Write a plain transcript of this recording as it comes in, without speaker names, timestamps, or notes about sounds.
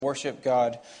Worship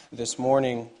God this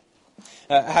morning.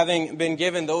 Having been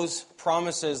given those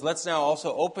promises, let's now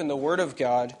also open the Word of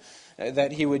God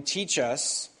that He would teach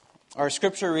us. Our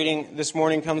scripture reading this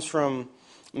morning comes from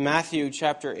Matthew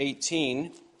chapter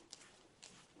 18.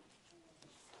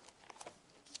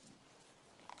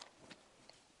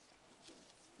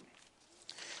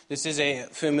 This is a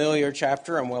familiar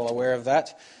chapter, I'm well aware of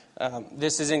that.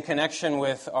 This is in connection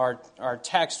with our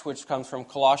text, which comes from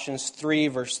Colossians 3,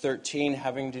 verse 13,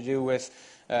 having to do with,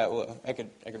 I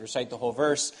could recite the whole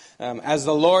verse. As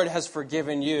the Lord has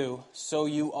forgiven you, so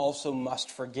you also must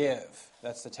forgive.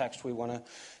 That's the text we want to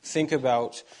think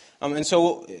about. And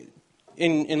so,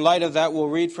 in light of that, we'll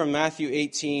read from Matthew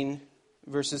 18,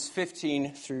 verses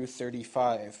 15 through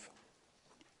 35.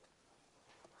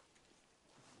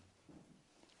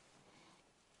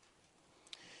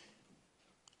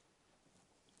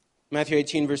 Matthew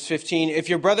 18, verse 15, If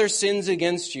your brother sins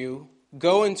against you,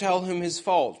 go and tell him his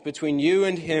fault between you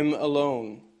and him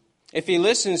alone. If he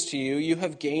listens to you, you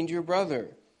have gained your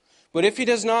brother. But if he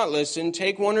does not listen,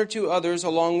 take one or two others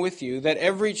along with you, that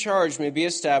every charge may be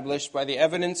established by the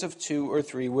evidence of 2 or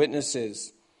 3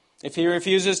 witnesses. If he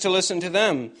refuses to listen to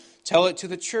them, tell it to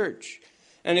the church.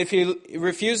 And if he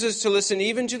refuses to listen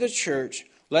even to the church,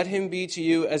 let him be to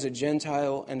you as a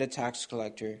Gentile and a tax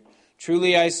collector.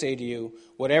 Truly I say to you,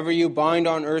 whatever you bind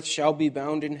on earth shall be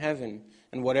bound in heaven,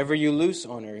 and whatever you loose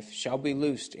on earth shall be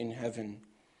loosed in heaven.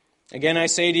 Again I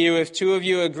say to you, if 2 of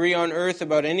you agree on earth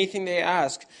about anything they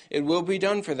ask, it will be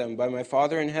done for them by my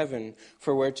Father in heaven.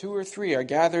 For where 2 or 3 are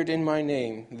gathered in my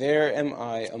name, there am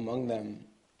I among them.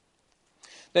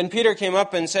 Then Peter came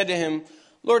up and said to him,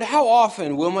 Lord, how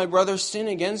often will my brother sin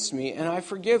against me, and I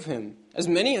forgive him? As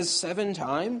many as 7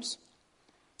 times?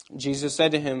 Jesus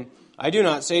said to him, I do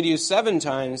not say to you 7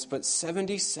 times, but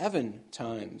 77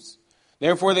 times.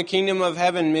 Therefore the kingdom of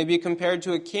heaven may be compared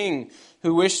to a king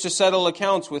who wished to settle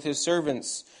accounts with his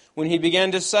servants. When he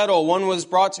began to settle, one was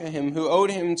brought to him who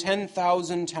owed him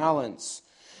 10,000 talents.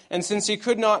 And since he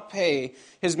could not pay,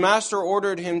 his master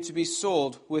ordered him to be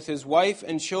sold with his wife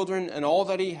and children and all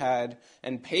that he had,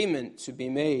 and payment to be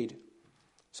made.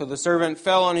 So the servant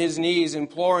fell on his knees,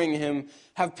 imploring him,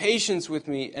 Have patience with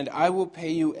me, and I will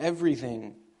pay you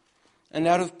everything. And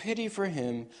out of pity for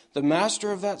him, the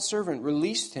master of that servant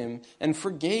released him and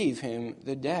forgave him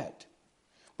the debt.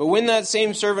 But when that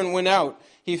same servant went out,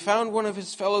 he found one of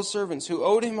his fellow servants who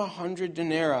owed him 100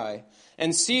 denarii.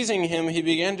 And seizing him, he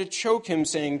began to choke him,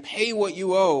 saying, Pay what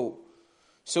you owe.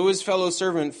 So his fellow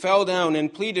servant fell down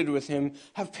and pleaded with him,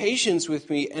 Have patience with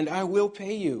me, and I will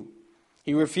pay you.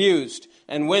 He refused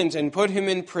and went and put him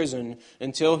in prison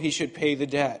until he should pay the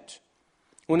debt.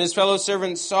 When his fellow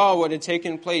servants saw what had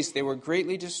taken place, they were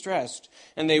greatly distressed,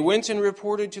 and they went and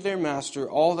reported to their master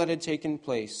all that had taken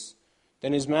place.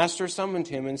 Then his master summoned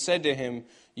him and said to him,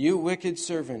 You wicked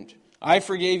servant, I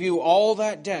forgave you all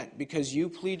that debt because you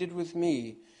pleaded with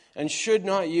me. And should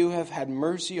not you have had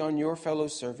mercy on your fellow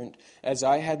servant as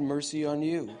I had mercy on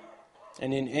you?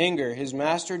 And in anger his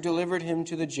master delivered him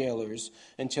to the jailers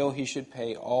until he should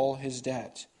pay all his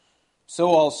debt. So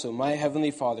also my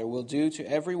heavenly Father will do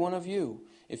to every one of you,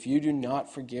 if you do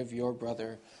not forgive your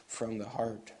brother from the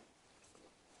heart.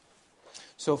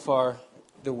 So far,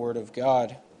 the Word of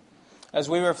God. As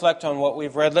we reflect on what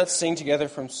we've read, let's sing together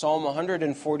from Psalm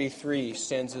 143,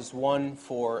 stanzas 1,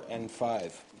 4, and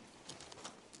 5.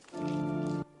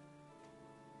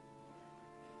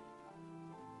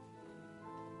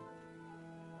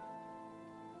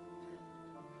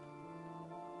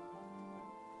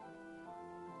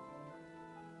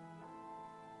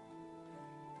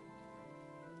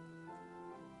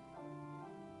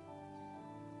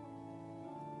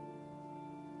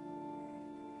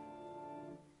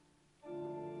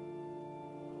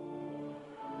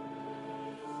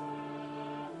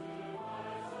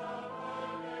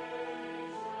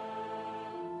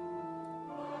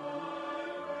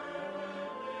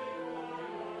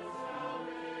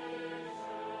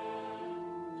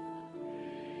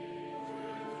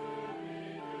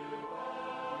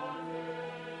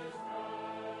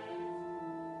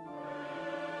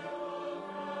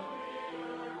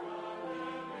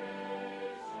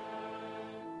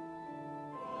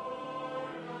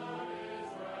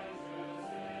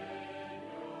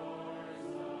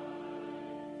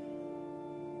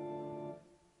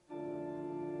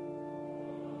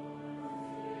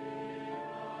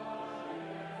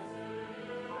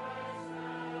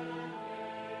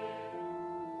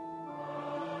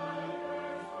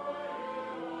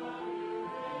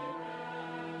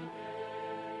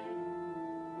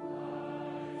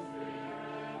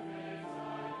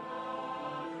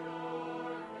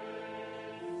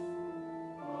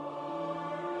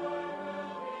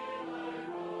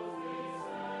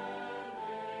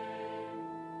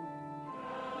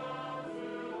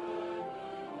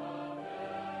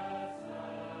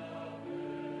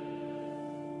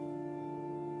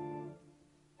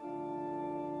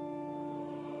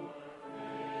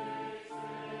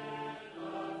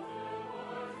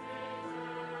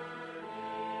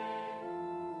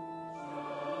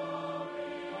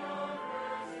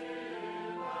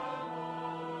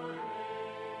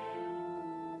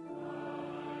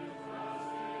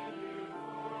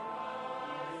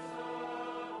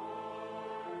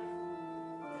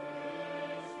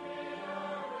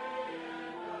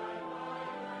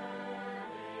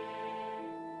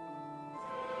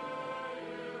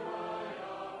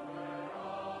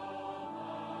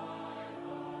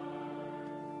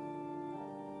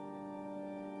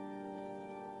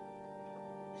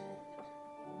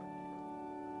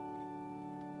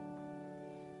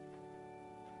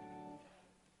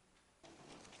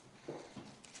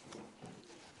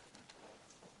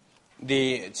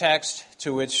 The text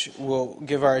to which we'll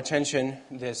give our attention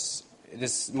this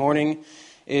morning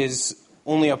is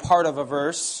only a part of a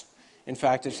verse. In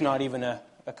fact, it's not even a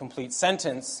complete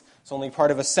sentence. It's only part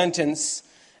of a sentence,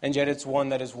 and yet it's one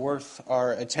that is worth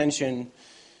our attention.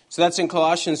 So that's in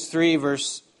Colossians 3,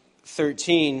 verse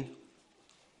 13,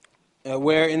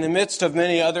 where in the midst of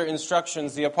many other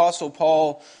instructions, the Apostle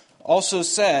Paul also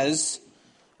says,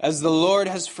 "As the Lord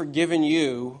has forgiven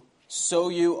you, so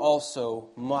you also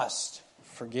must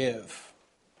forgive."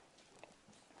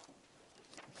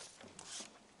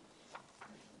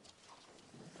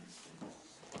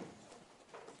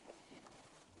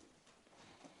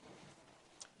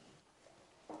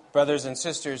 Brothers and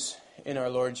sisters in our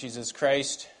Lord Jesus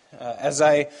Christ, as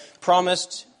I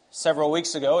promised several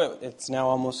weeks ago, it's now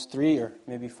almost 3 or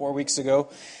maybe 4 weeks ago,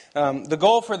 the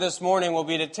goal for this morning will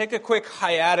be to take a quick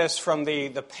hiatus from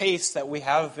the pace that we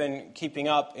have been keeping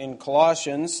up in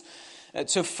Colossians,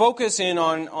 to focus in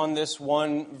on this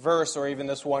one verse, or even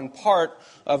this one part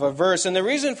of a verse. And the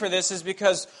reason for this is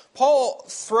because Paul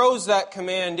throws that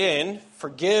command in,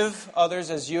 forgive others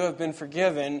as you have been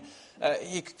forgiven.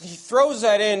 He throws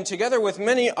that in together with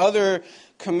many other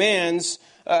commands,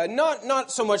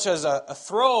 not so much as a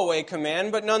throwaway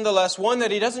command, but nonetheless one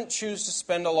that he doesn't choose to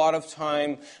spend a lot of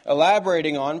time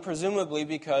elaborating on, presumably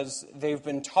because they've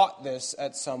been taught this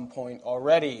at some point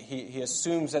already. He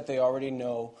assumes that they already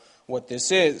know what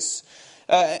this is.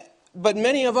 But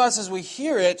many of us, as we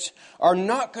hear it, are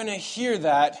not going to hear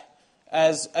that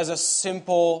as a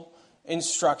simple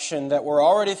instruction that we're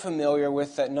already familiar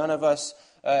with, that none of us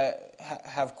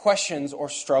have questions or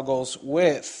struggles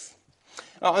with.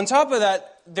 On top of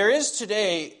that, there is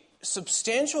today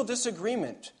substantial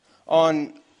disagreement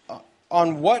on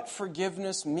what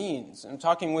forgiveness means. I'm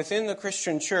talking within the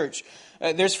Christian church.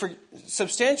 There's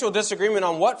substantial disagreement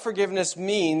on what forgiveness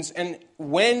means and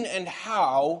when and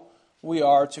how we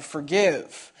are to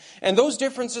forgive. And those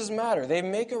differences matter. They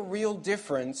make a real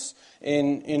difference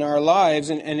in our lives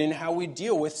and in how we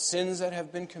deal with sins that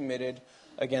have been committed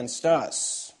against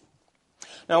us.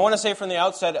 Now, I want to say from the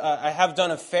outset, I have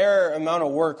done a fair amount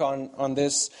of work on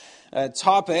this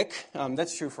topic.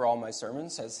 That's true for all my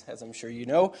sermons, as I'm sure you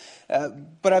know.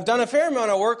 But I've done a fair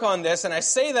amount of work on this, and I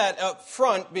say that up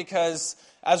front because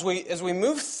as we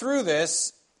move through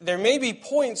this, there may be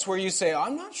points where you say,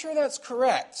 I'm not sure that's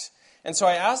correct. And so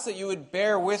I ask that you would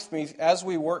bear with me as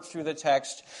we work through the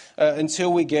text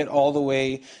until we get all the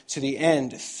way to the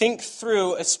end. Think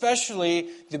through,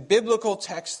 especially the biblical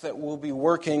text that we'll be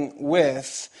working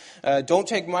with. Don't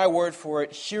take my word for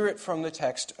it. Hear it from the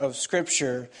text of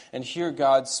Scripture and hear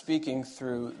God speaking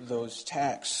through those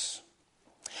texts.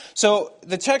 So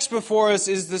the text before us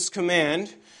is this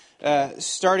command.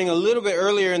 Starting a little bit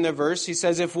earlier in the verse, he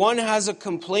says, if one has a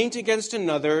complaint against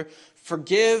another,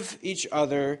 forgive each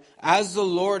other, as the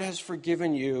Lord has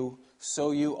forgiven you,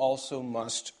 so you also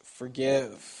must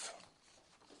forgive.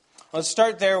 Let's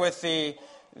start there with the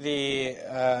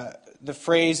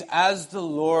phrase, as the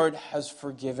Lord has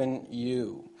forgiven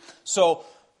you. So,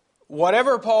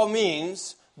 whatever Paul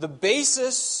means, the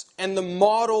basis and the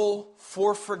model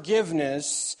for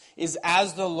forgiveness is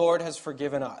as the Lord has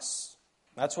forgiven us.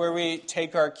 That's where we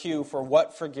take our cue for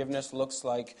what forgiveness looks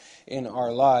like in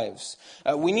our lives.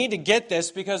 We need to get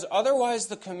this because otherwise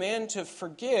the command to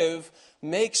forgive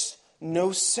makes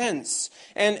no sense.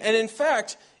 And in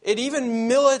fact, it even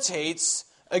militates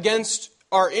against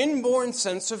our inborn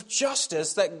sense of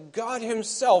justice that God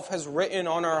Himself has written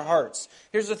on our hearts.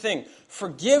 Here's the thing.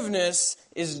 Forgiveness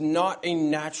is not a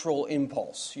natural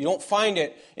impulse. You don't find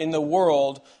it in the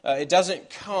world. It doesn't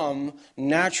come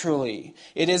naturally.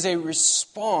 It is a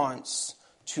response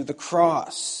to the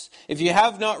cross. If you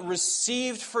have not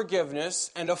received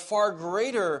forgiveness and a far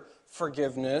greater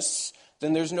forgiveness,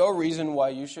 then there's no reason why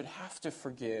you should have to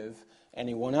forgive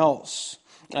anyone else.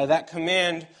 That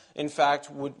command, in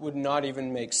fact, would not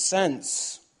even make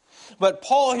sense. But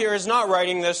Paul here is not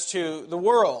writing this to the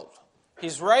world.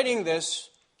 He's writing this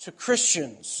to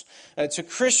Christians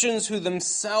who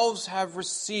themselves have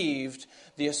received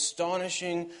the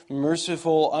astonishing,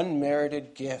 merciful,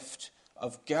 unmerited gift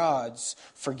of God's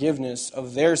forgiveness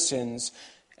of their sins,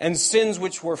 and sins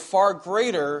which were far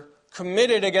greater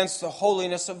committed against the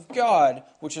holiness of God,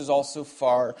 which is also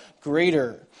far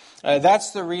greater.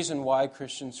 That's the reason why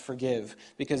Christians forgive,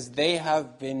 because they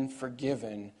have been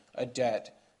forgiven a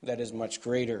debt that is much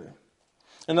greater.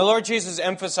 And the Lord Jesus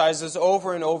emphasizes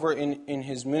over and over in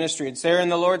His ministry. It's there in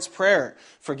the Lord's Prayer.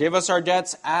 Forgive us our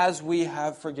debts as we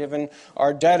have forgiven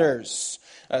our debtors.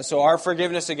 So our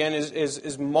forgiveness, again,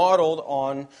 is modeled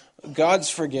on God's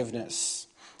forgiveness.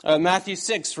 Matthew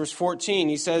 6, verse 14,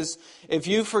 he says, "If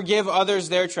you forgive others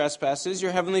their trespasses,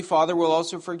 your heavenly Father will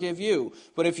also forgive you.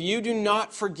 But if you do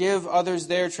not forgive others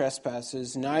their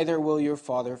trespasses, neither will your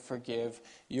Father forgive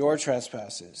your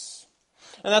trespasses."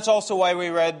 And that's also why we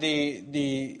read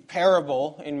the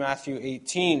parable in Matthew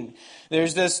 18.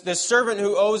 There's this servant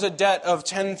who owes a debt of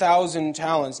 10,000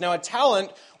 talents. Now, a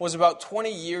talent was about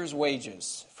 20 years'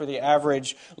 wages for the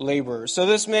average laborer. So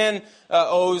this man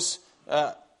owes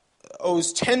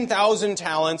 10,000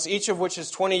 talents, each of which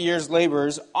is 20 years'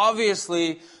 labors,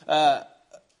 obviously an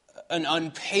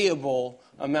unpayable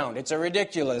amount. It's a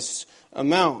ridiculous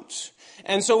amount.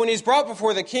 And so when he's brought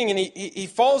before the king and he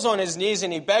falls on his knees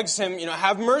and he begs him,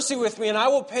 "Have mercy with me and I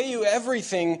will pay you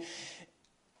everything,"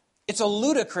 it's a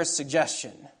ludicrous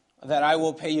suggestion that I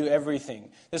will pay you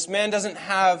everything. This man doesn't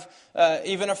have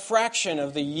even a fraction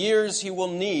of the years he will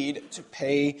need to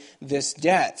pay this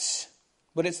debt.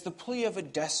 But it's the plea of a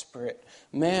desperate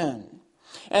man.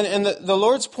 And the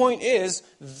Lord's point is,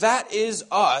 that is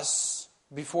us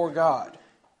before God.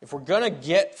 If we're going to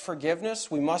get forgiveness,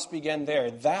 we must begin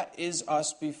there. That is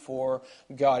us before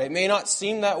God. It may not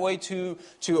seem that way to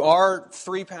our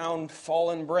 3-pound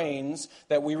fallen brains,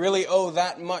 that we really owe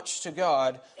that much to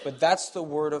God, but that's the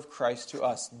word of Christ to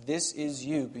us. This is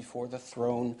you before the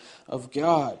throne of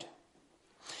God.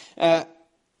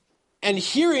 And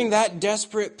hearing that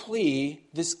desperate plea,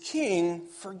 this king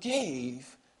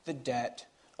forgave the debt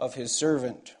of his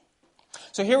servant.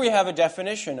 So here we have a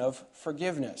definition of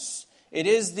forgiveness. It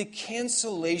is the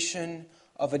cancellation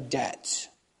of a debt.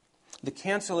 The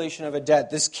cancellation of a debt.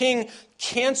 This king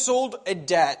canceled a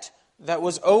debt that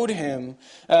was owed him.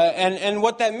 And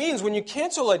what that means, when you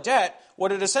cancel a debt,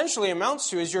 what it essentially amounts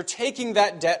to is you're taking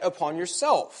that debt upon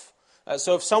yourself.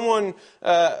 So if someone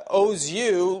owes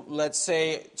you, let's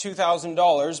say,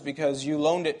 $2,000 because you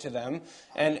loaned it to them,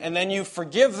 and then you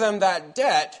forgive them that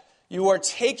debt, you are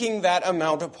taking that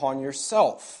amount upon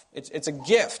yourself. It's a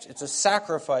gift. It's a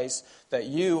sacrifice that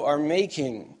you are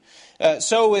making.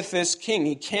 So with this king,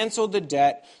 he canceled the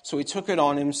debt, so he took it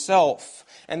on himself.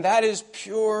 And that is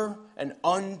pure and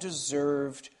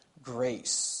undeserved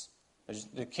grace.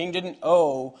 The king didn't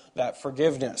owe that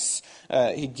forgiveness.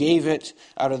 He gave it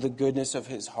out of the goodness of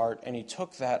his heart, and he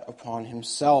took that upon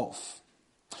himself.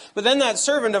 But then that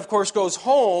servant, of course, goes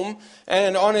home,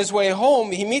 and on his way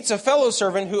home, he meets a fellow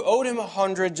servant who owed him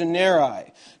 100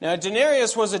 denarii. Now, a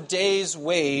denarius was a day's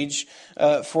wage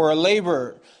for a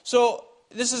laborer. So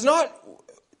this has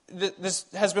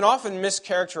been often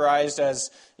mischaracterized as,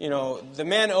 the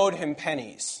man owed him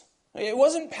pennies. It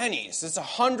wasn't pennies. It's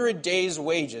 100 days'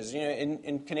 wages.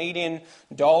 In Canadian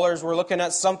dollars, we're looking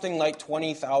at something like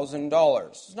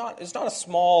 $20,000. It's not a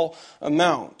small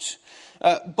amount.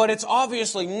 But it's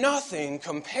obviously nothing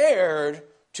compared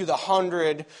to the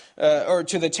 100 or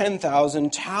to the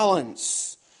 10,000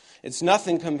 talents. It's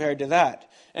nothing compared to that.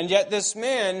 And yet this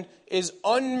man is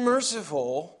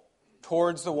unmerciful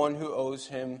towards the one who owes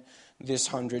him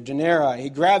this 100 denarii. He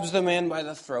grabs the man by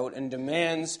the throat and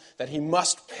demands that he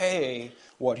must pay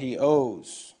what he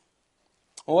owes.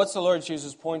 Well, what's the Lord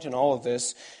Jesus' point in all of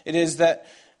this? It is that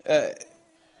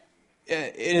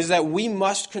we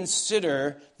must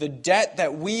consider the debt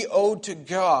that we owe to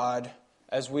God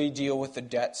as we deal with the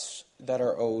debts that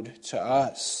are owed to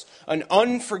us. An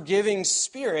unforgiving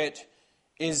spirit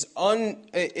is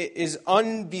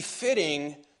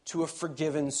unbefitting to a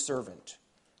forgiven servant.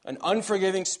 An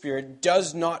unforgiving spirit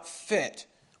does not fit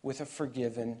with a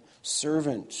forgiven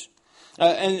servant.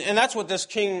 And that's what this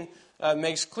king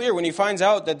makes clear when he finds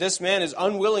out that this man is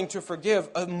unwilling to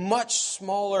forgive a much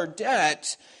smaller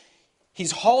debt.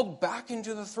 He's hauled back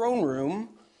into the throne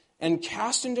room and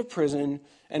cast into prison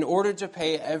and ordered to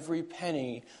pay every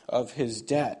penny of his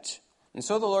debt. And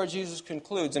so the Lord Jesus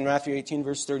concludes in Matthew 18,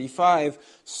 verse 35,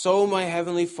 "So my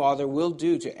heavenly Father will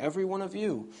do to every one of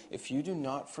you if you do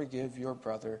not forgive your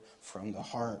brother from the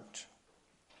heart."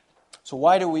 So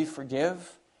why do we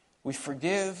forgive? We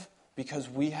forgive because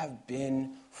we have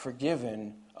been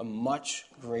forgiven a much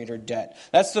greater debt.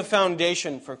 That's the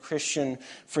foundation for Christian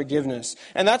forgiveness.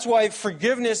 And that's why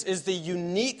forgiveness is the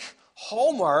unique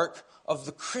hallmark of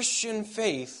the Christian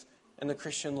faith and the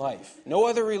Christian life. No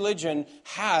other religion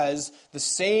has the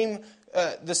same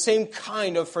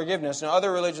kind of forgiveness. Now,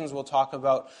 other religions will talk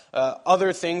about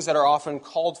other things that are often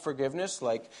called forgiveness,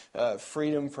 like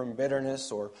freedom from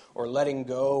bitterness or letting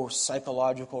go, or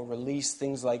psychological release,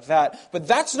 things like that. But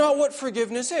that's not what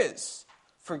forgiveness is.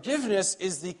 Forgiveness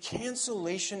is the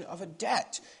cancellation of a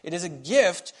debt. It is a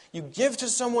gift you give to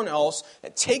someone else,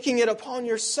 taking it upon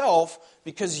yourself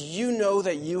because you know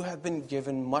that you have been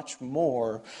given much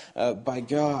more by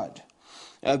God.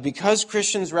 Because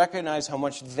Christians recognize how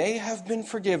much they have been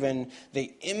forgiven,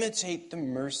 they imitate the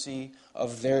mercy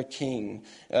of their King,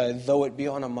 though it be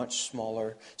on a much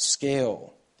smaller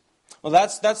scale. Well,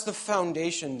 that's the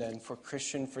foundation then for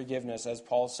Christian forgiveness, as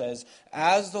Paul says,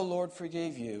 as the Lord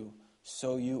forgave you,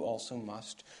 so you also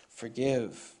must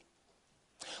forgive.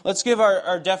 Let's give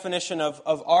our definition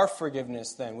of our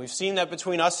forgiveness then. We've seen that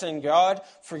between us and God,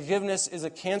 forgiveness is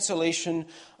a cancellation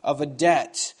of a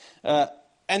debt.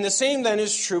 And the same then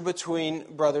is true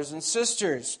between brothers and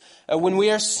sisters. When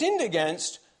we are sinned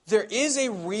against, there is a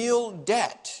real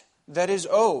debt that is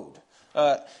owed.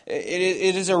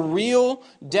 It is a real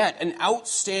debt, an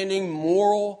outstanding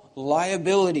moral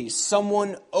liability.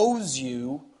 Someone owes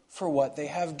you for what they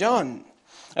have done.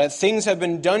 Things have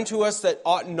been done to us that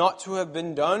ought not to have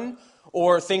been done,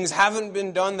 or things haven't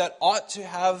been done that ought to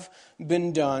have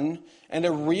been done, and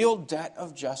a real debt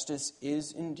of justice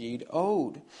is indeed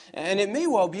owed. And it may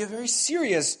well be a very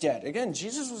serious debt. Again,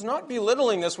 Jesus was not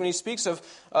belittling this when he speaks of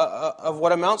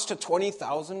what amounts to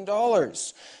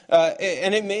 $20,000.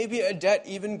 And it may be a debt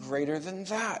even greater than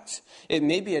that. It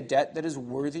may be a debt that is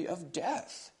worthy of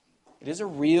death. It is a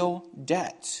real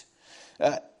debt.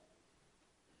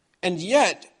 And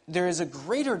yet, there is a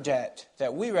greater debt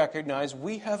that we recognize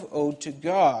we have owed to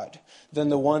God than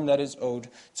the one that is owed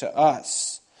to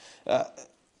us.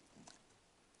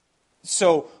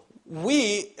 So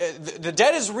the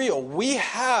debt is real. We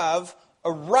have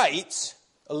a right,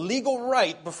 a legal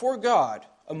right before God,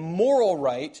 a moral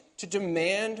right to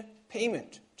demand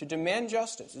payment, to demand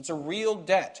justice. It's a real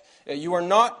debt. You are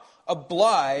not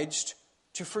obliged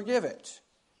to forgive it.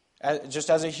 Just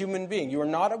as a human being, you are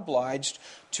not obliged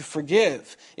to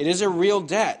forgive. It is a real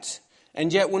debt.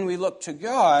 And yet when we look to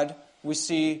God, we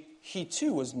see He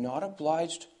too was not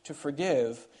obliged to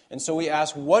forgive. And so we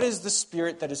ask, what is the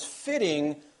spirit that is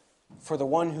fitting for the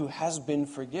one who has been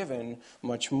forgiven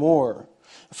much more?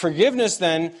 Forgiveness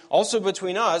then, also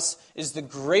between us, is the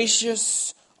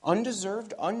gracious,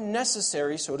 undeserved,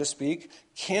 unnecessary, so to speak,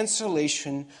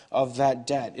 cancellation of that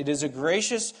debt. It is a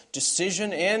gracious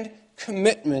decision and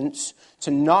commitment to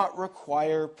not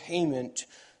require payment,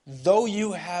 though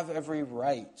you have every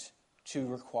right to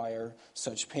require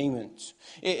such payment.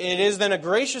 It is then a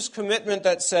gracious commitment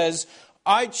that says,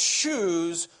 I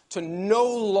choose to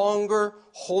no longer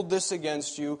hold this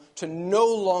against you, to no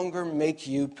longer make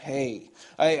you pay.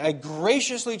 I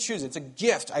graciously choose. It's a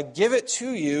gift. I give it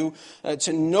to you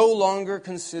to no longer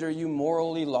consider you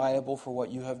morally liable for what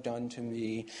you have done to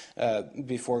me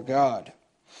before God.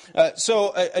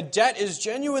 So a debt is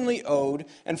genuinely owed,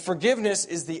 and forgiveness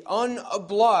is the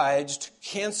unobliged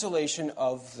cancellation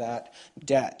of that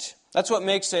debt. That's what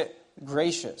makes it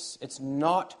gracious. It's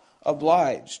not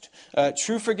obliged.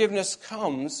 True forgiveness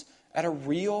comes at a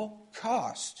real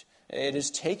cost. It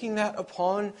is taking that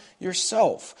upon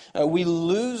yourself. We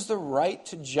lose the right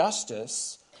to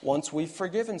justice once we've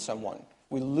forgiven someone.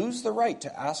 We lose the right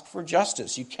to ask for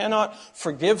justice. You cannot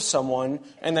forgive someone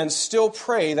and then still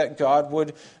pray that God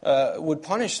would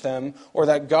punish them or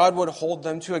that God would hold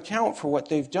them to account for what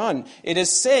they've done. It is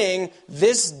saying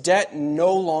this debt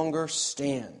no longer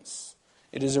stands.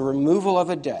 It is a removal of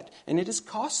a debt, and it is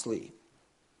costly.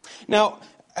 Now,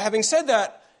 having said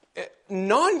that,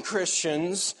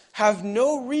 non-Christians have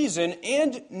no reason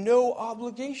and no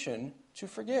obligation to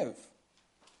forgive.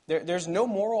 There's no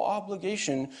moral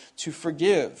obligation to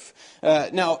forgive.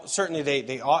 Now, certainly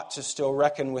they ought to still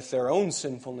reckon with their own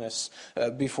sinfulness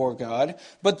before God,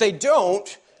 but they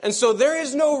don't, and so there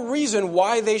is no reason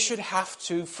why they should have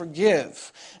to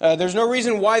forgive. There's no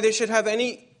reason why they should have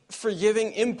any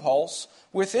forgiving impulse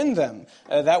within them.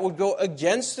 That would go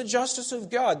against the justice of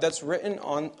God that's written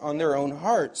on their own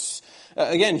hearts.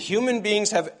 Again, human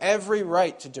beings have every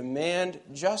right to demand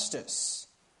justice.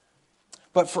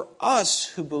 But for us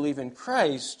who believe in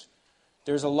Christ,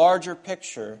 there's a larger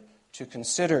picture to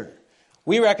consider.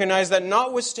 We recognize that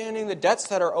notwithstanding the debts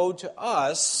that are owed to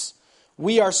us,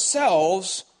 we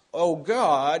ourselves owe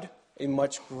God a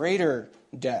much greater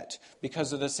debt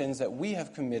because of the sins that we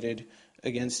have committed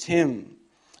against Him.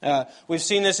 We've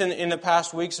seen this in the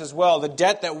past weeks as well. The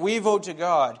debt that we've owed to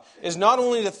God is not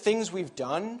only the things we've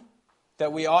done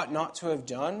that we ought not to have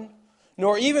done,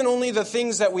 nor even only the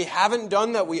things that we haven't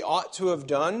done that we ought to have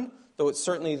done, though it's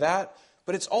certainly that,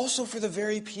 but it's also for the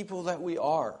very people that we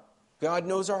are. God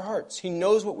knows our hearts. He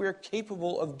knows what we're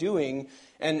capable of doing,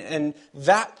 and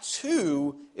that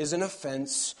too is an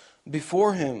offense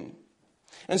before Him.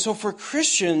 And so for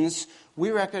Christians, we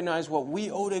recognize what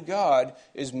we owe to God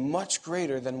is much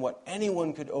greater than what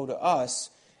anyone could owe to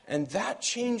us, and that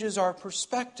changes our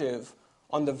perspective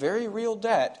on the very real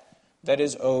debt that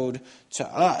is owed to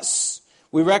us.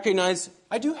 We recognize,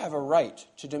 I do have a right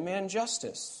to demand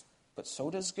justice, but so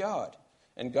does God.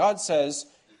 And God says,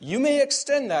 you may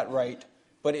extend that right,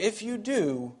 but if you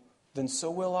do, then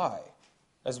so will I.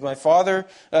 As my Father,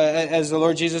 as the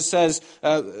Lord Jesus says,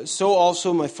 so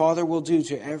also my Father will do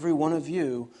to every one of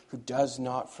you who does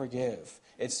not forgive.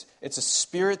 It's a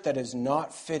spirit that is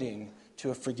not fitting to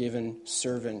a forgiven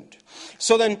servant.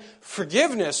 So then,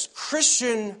 forgiveness,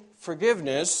 Christian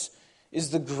forgiveness, is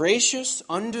the gracious,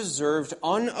 undeserved,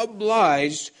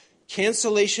 unobliged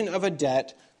cancellation of a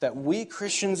debt that we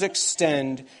Christians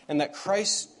extend and that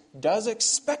Christ does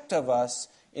expect of us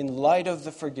in light of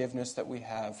the forgiveness that we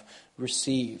have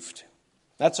received.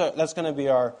 That's going to be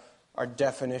our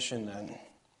definition then.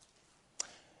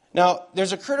 Now,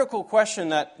 there's a critical question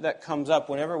that comes up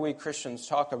whenever we Christians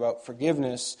talk about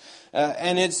forgiveness,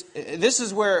 and this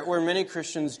is where many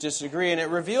Christians disagree, and it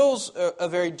reveals a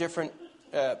very different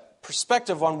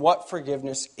perspective on what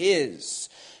forgiveness is.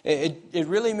 It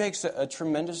really makes a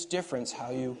tremendous difference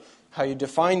how you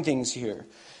define things here.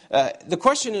 The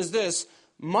question is this: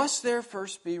 must there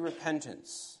first be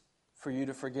repentance for you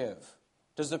to forgive?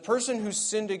 Does the person who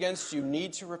sinned against you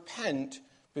need to repent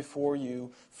before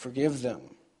you forgive them?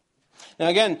 Now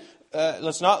again,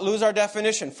 let's not lose our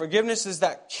definition. Forgiveness is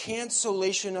that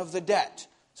cancellation of the debt.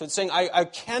 So it's saying I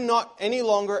cannot any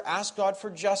longer ask God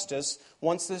for justice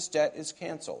once this debt is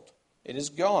canceled. It is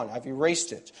gone. I've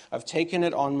erased it. I've taken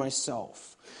it on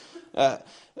myself.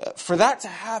 For that to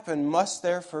happen, must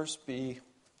there first be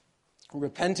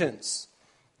repentance?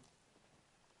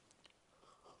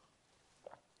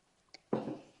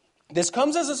 This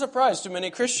comes as a surprise to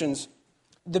many Christians.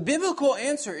 The biblical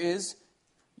answer is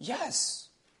yes.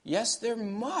 Yes, there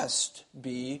must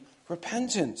be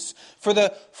repentance. For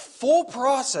the full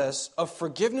process of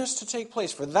forgiveness to take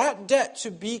place, for that debt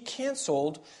to be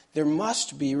canceled, there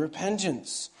must be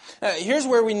repentance. Here's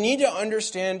where we need to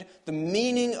understand the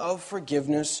meaning of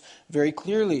forgiveness very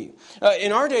clearly.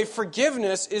 In our day,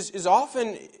 forgiveness is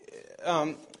often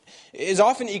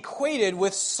equated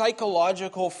with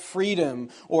psychological freedom,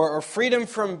 or freedom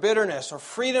from bitterness, or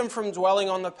freedom from dwelling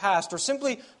on the past, or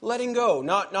simply letting go,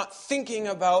 not thinking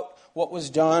about what was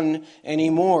done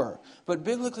anymore. But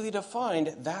biblically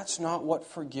defined, that's not what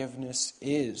forgiveness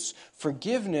is.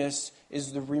 Forgiveness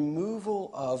is the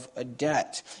removal of a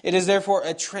debt. It is therefore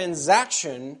a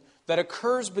transaction that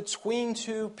occurs between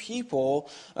two people,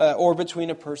 or between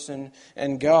a person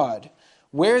and God.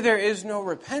 Where there is no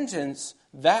repentance,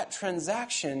 that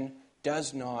transaction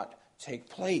does not take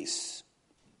place.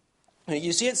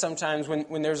 You see it sometimes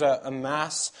when there's a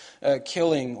mass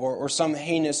killing or some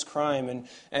heinous crime,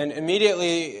 and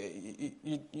immediately,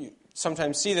 you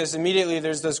sometimes see this, immediately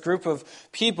there's this group of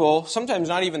people, sometimes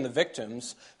not even the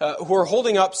victims, who are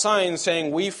holding up signs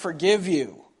saying, "We forgive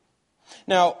you."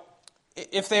 Now,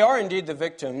 if they are indeed the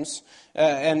victims,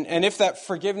 and if that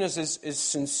forgiveness is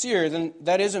sincere, then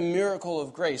that is a miracle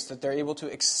of grace that they're able to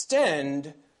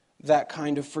extend that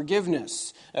kind of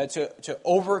forgiveness, to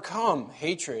overcome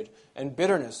hatred and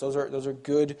bitterness. Those are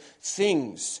good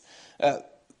things.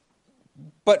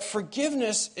 But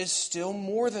forgiveness is still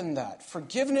more than that.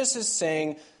 Forgiveness is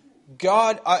saying,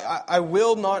 God, I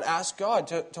will not ask God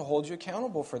to hold you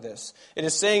accountable for this. It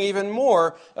is saying even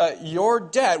more, your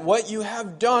debt, what you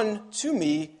have done to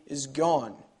me, is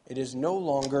gone. It is no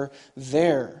longer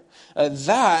there.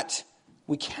 That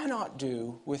we cannot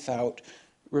do without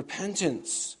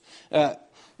repentance.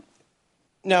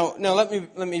 Now let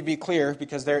me be clear,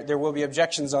 because there will be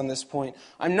objections on this point.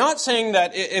 I'm not saying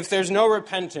that if there's no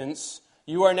repentance,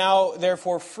 you are now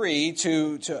therefore free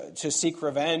to seek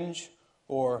revenge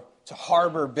or to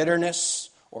harbor bitterness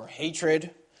or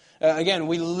hatred. Again,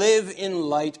 we live in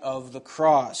light of the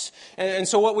cross. And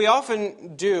so what we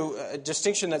often do, a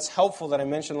distinction that's helpful that I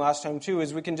mentioned last time too,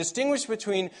 is we can distinguish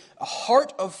between a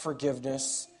heart of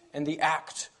forgiveness and the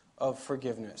act of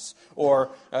forgiveness.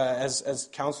 Or, as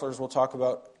counselors will talk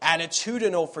about,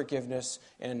 attitudinal forgiveness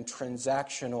and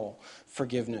transactional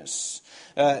forgiveness.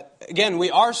 Again,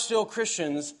 we are still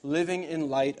Christians living in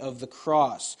light of the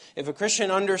cross. If a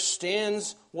Christian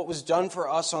understands what was done for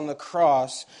us on the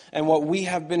cross and what we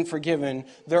have been forgiven,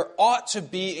 there ought to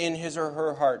be in his or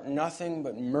her heart nothing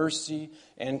but mercy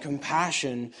and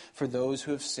compassion for those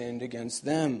who have sinned against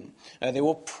them. They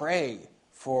will pray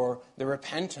for the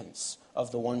repentance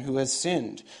of the one who has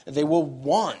sinned. They will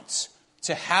want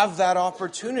to have that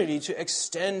opportunity to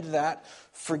extend that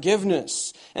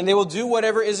forgiveness. And they will do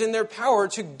whatever is in their power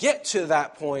to get to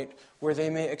that point where they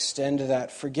may extend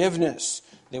that forgiveness.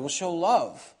 They will show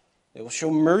love. They will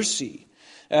show mercy.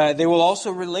 They will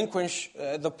also relinquish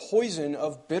the poison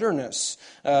of bitterness,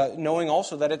 knowing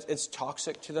also that it's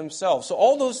toxic to themselves. So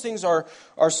all those things are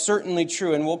certainly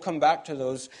true, and we'll come back to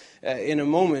those in a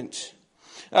moment.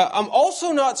 I'm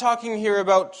also not talking here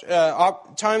about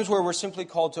times where we're simply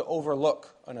called to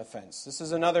overlook an offense. This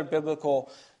is another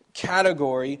biblical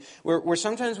category where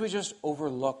sometimes we just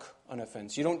overlook an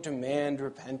offense. You don't demand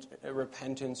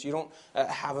repentance. You don't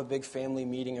have a big family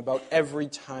meeting about every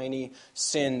tiny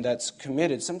sin that's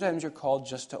committed. Sometimes you're called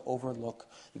just to overlook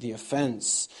the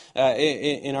offense.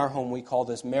 In our home, we call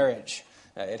this marriage.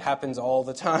 It happens all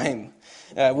the time.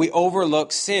 We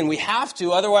overlook sin. We have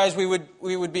to, otherwise we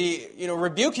would be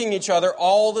rebuking each other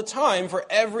all the time for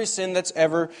every sin that's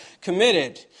ever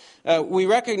committed. We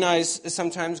recognize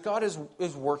sometimes God is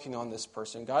working on this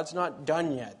person. God's not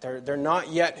done yet. They're not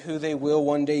yet who they will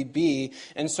one day be.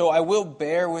 And so I will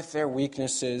bear with their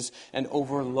weaknesses and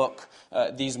overlook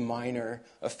these minor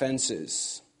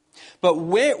offenses. But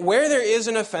where there is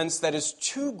an offense that is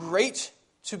too great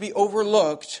to be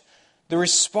overlooked, the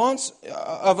response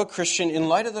of a Christian in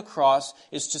light of the cross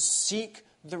is to seek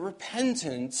the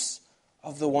repentance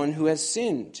of the one who has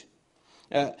sinned.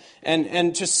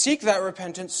 And to seek that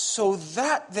repentance so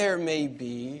that there may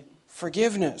be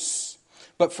forgiveness.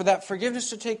 But for that forgiveness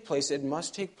to take place, it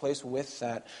must take place with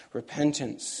that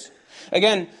repentance.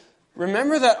 Again,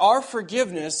 remember that our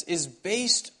forgiveness is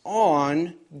based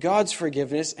on God's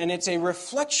forgiveness, and it's a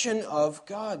reflection of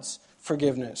God's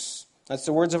forgiveness. That's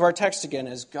the words of our text again.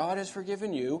 As God has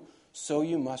forgiven you, so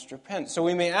you must repent. So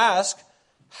we may ask,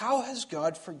 how has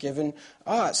God forgiven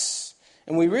us?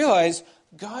 And we realize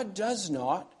God does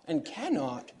not and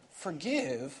cannot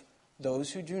forgive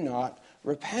those who do not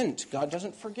repent. God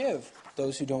doesn't forgive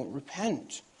those who don't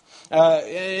repent.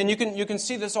 And you can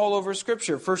see this all over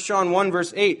Scripture. 1 John 1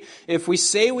 verse 8, if we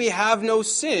say we have no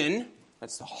sin,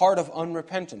 that's the heart of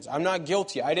unrepentance. I'm not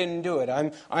guilty. I didn't do it.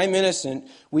 I'm innocent.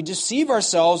 We deceive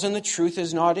ourselves and the truth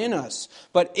is not in us.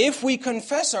 But if we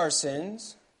confess our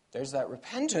sins, there's that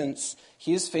repentance.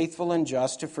 He is faithful and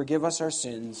just to forgive us our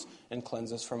sins and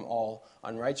cleanse us from all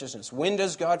unrighteousness. When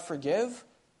does God forgive?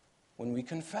 When we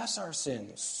confess our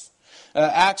sins.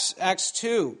 Acts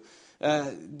 2.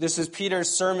 This is Peter's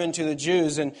sermon to the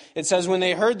Jews. And it says, when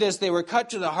they heard this, they were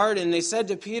cut to the heart. And they said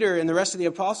to Peter and the rest of the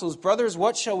apostles, brothers,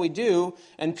 what shall we do?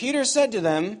 And Peter said to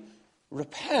them,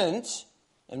 repent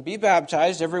and be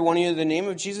baptized, every one of you, in the name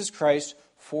of Jesus Christ,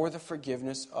 for the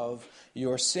forgiveness of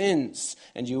your sins,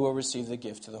 and you will receive the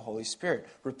gift of the Holy Spirit.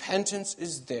 Repentance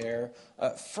is there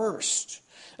first.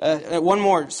 One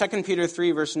more, 2 Peter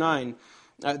 3, verse 9.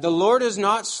 The Lord is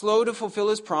not slow to fulfill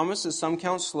his promise, as some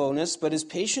count slowness, but is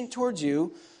patient towards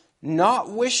you, not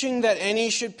wishing that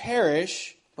any should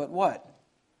perish, but what?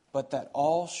 But that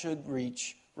all should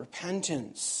reach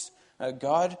repentance.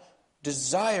 God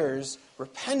desires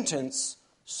repentance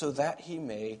so that he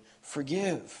may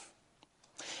forgive.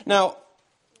 Now,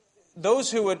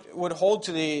 those who would hold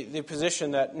to the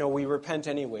position that, no, we repent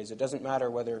anyways, it doesn't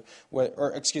matter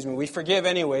we forgive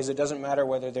anyways, it doesn't matter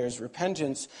whether there's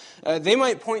repentance, they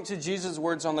might point to Jesus'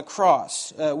 words on the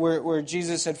cross, where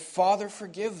Jesus said, Father,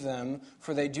 forgive them,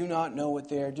 for they do not know what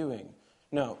they are doing.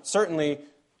 No, certainly,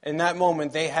 in that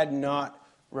moment, they had not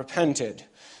repented.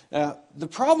 The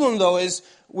problem, though, is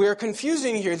we're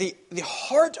confusing here the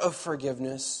heart of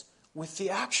forgiveness with the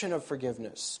action of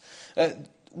forgiveness.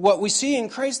 What we see in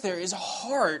Christ there is a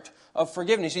heart of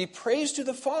forgiveness. He prays to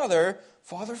the Father,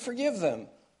 Father, forgive them.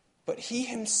 But he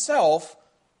himself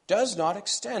does not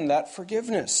extend that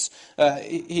forgiveness.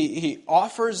 He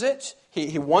offers it.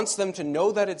 He wants them to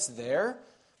know that it's there.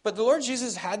 But the Lord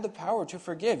Jesus had the power to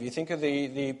forgive. You think of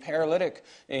the paralytic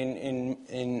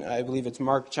in I believe it's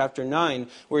Mark chapter 9,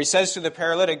 where he says to the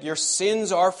paralytic, your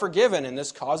sins are forgiven. And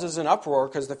this causes an uproar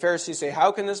because the Pharisees say,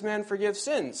 how can this man forgive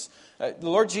sins? The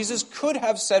Lord Jesus could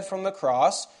have said from the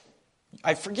cross,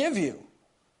 I forgive you.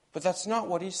 But that's not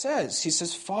what he says. He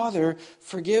says, Father,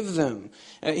 forgive them.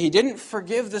 He didn't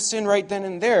forgive the sin right then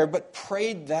and there, but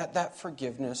prayed that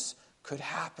forgiveness could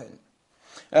happen.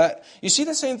 You see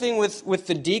the same thing with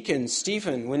the deacon,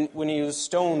 Stephen, when he was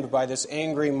stoned by this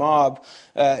angry mob.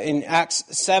 In Acts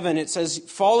 7, it says,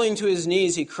 falling to his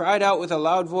knees, he cried out with a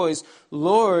loud voice,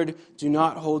 Lord, do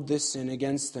not hold this sin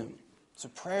against them. It's a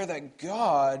prayer that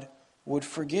God would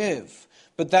forgive.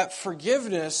 But that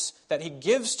forgiveness that he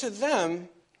gives to them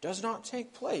does not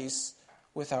take place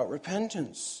without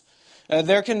repentance.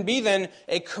 There can be then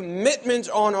a commitment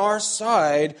on our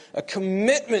side, a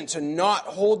commitment to not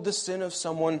hold the sin of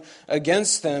someone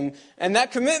against them. And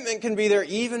that commitment can be there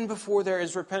even before there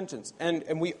is repentance.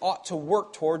 And we ought to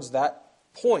work towards that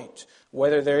point,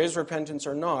 whether there is repentance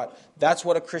or not. That's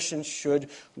what a Christian should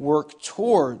work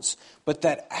towards. But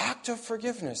that act of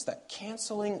forgiveness, that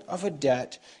canceling of a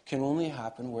debt, can only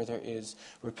happen where there is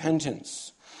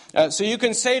repentance. So you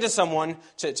can say to someone,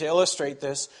 to illustrate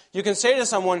this, you can say to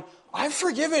someone, I've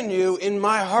forgiven you in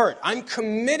my heart. I'm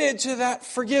committed to that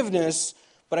forgiveness,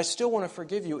 but I still want to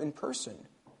forgive you in person.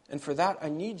 And for that, I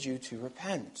need you to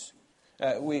repent.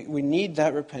 We need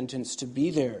that repentance to be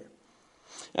there.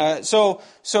 So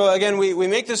again, we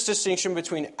make this distinction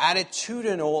between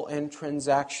attitudinal and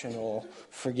transactional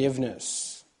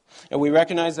forgiveness. And we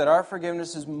recognize that our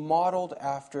forgiveness is modeled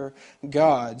after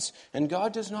God's, and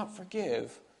God does not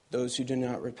forgive those who do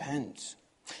not repent.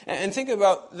 And think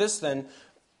about this then.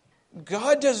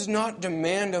 God does not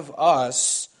demand of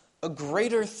us a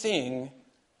greater thing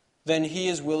than He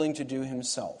is willing to do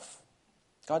Himself.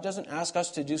 God doesn't ask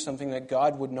us to do something that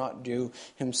God would not do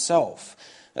Himself.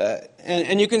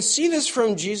 And you can see this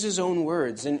from Jesus' own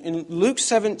words. In Luke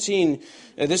 17,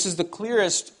 this is the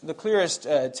clearest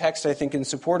text, I think, in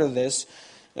support of this.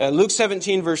 Luke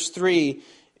 17, verse 3,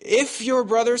 if your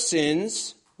brother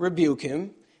sins, rebuke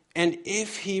him, and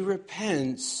if he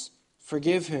repents,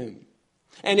 forgive him.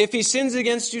 And if he sins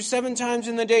against you 7 times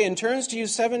in the day and turns to you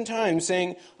 7 times,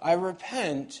 saying, I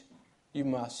repent, you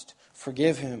must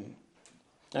forgive him.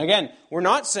 Now again, we're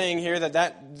not saying here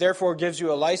that therefore gives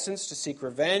you a license to seek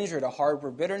revenge or to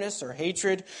harbor bitterness or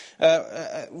hatred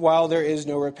while there is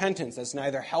no repentance. That's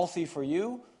neither healthy for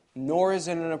you, nor is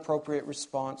it an appropriate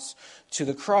response to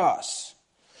the cross.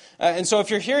 And so if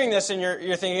you're hearing this and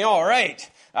you're thinking, all right,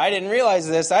 I didn't realize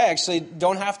this, I actually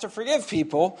don't have to forgive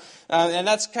people, and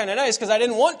that's kind of nice because I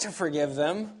didn't want to forgive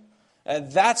them.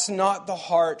 That's not the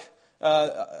heart,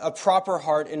 a proper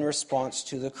heart in response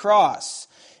to the cross.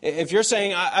 If you're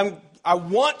saying, I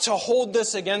want to hold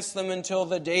this against them until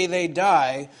the day they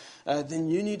die, then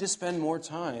you need to spend more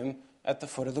time at the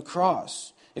foot of the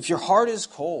cross. If your heart is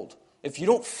cold, if you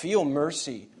don't feel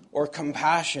mercy or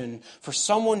compassion for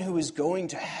someone who is going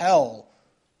to hell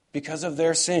because of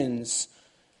their sins,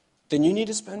 then you need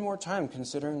to spend more time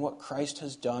considering what Christ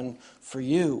has done for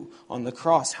you on the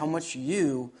cross, how much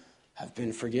you have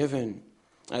been forgiven.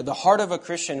 The heart of a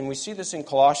Christian, and we see this in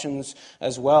Colossians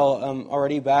as well,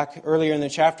 already back earlier in the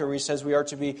chapter where he says we are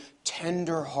to be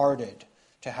tender-hearted,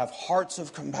 to have hearts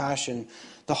of compassion.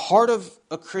 The heart of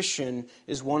a Christian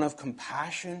is one of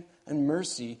compassion and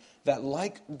mercy that,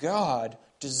 like God,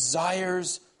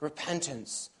 desires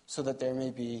repentance so that there may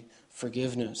be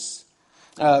forgiveness.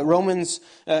 Romans,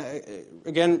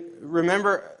 again,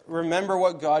 remember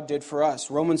what God did for us.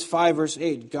 Romans 5, verse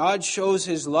 8. God shows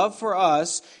His love for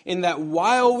us in that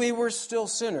while we were still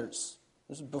sinners,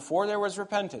 this is before there was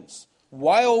repentance,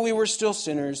 while we were still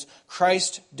sinners,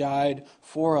 Christ died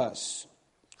for us.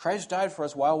 Christ died for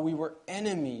us while we were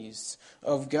enemies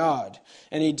of God.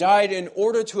 And He died in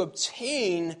order to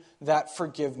obtain that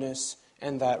forgiveness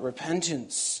and that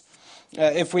repentance.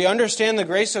 If we understand the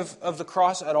grace of the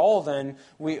cross at all, then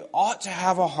we ought to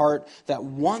have a heart that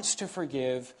wants to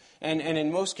forgive, and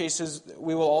in most cases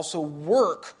we will also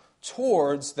work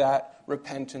towards that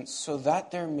repentance so that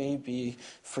there may be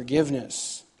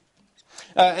forgiveness.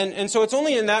 And so it's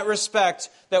only in that respect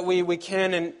that we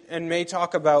can and may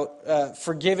talk about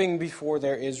forgiving before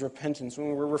there is repentance. When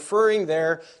we're referring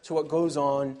there to what goes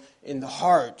on in the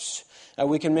heart,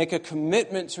 we can make a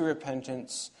commitment to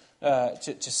repentance,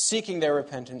 to seeking their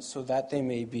repentance so that they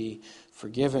may be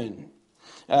forgiven.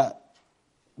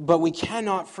 But we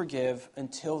cannot forgive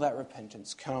until that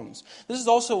repentance comes. This is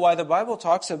also why the Bible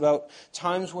talks about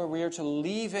times where we are to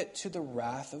leave it to the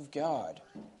wrath of God.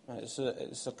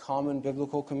 It's a common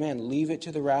biblical command. Leave it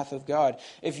to the wrath of God.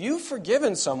 If you've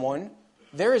forgiven someone,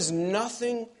 there is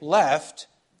nothing left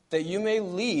that you may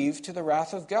leave to the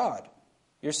wrath of God.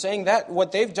 You're saying that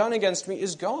what they've done against me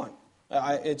is gone.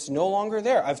 It's no longer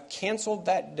there. I've canceled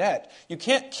that debt. You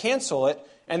can't cancel it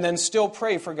and then still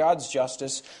pray for God's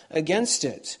justice against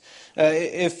it.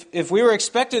 If we were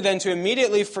expected then to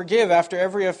immediately forgive after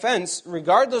every offense,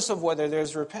 regardless of whether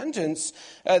there's repentance,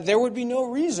 there would be no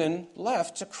reason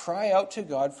left to cry out to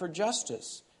God for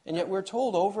justice. And yet we're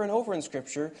told over and over in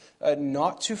Scripture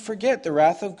not to forget the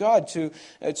wrath of God, to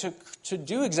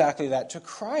do exactly that, to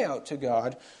cry out to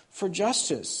God for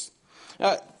justice.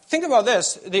 Think about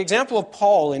this, the example of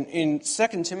Paul in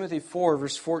 2 Timothy 4,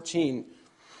 verse 14.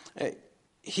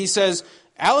 He says,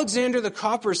 Alexander the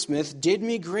coppersmith did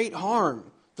me great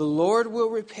harm. The Lord will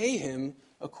repay him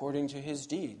according to his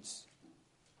deeds.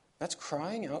 That's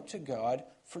crying out to God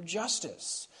for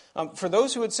justice. For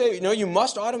those who would say, you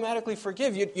must automatically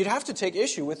forgive, you'd have to take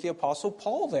issue with the Apostle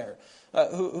Paul there,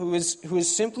 who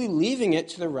is simply leaving it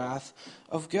to the wrath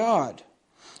of God.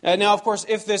 Now, of course,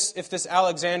 if this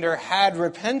Alexander had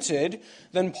repented,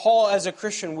 then Paul, as a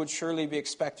Christian, would surely be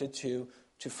expected to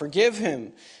forgive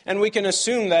him. And we can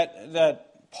assume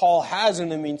that Paul has, in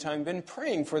the meantime, been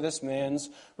praying for this man's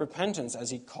repentance, as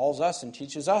he calls us and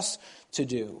teaches us to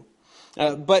do.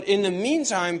 But in the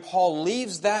meantime, Paul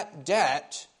leaves that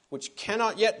debt, which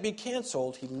cannot yet be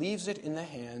canceled, he leaves it in the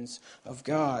hands of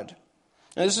God.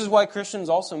 Now, this is why Christians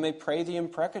also may pray the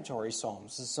imprecatory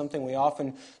psalms. This is something we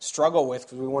often struggle with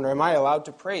because we wonder, am I allowed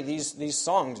to pray these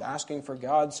songs, asking for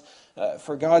God's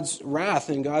wrath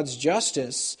and God's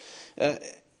justice?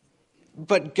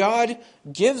 But God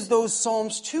gives those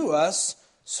psalms to us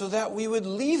so that we would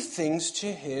leave things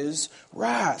to His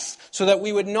wrath, so that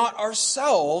we would not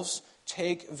ourselves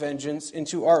take vengeance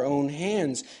into our own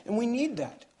hands. And we need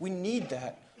that. We need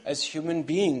that as human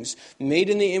beings, made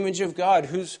in the image of God,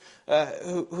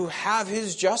 who have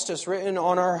His justice written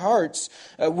on our hearts.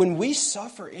 When we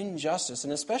suffer injustice,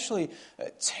 and especially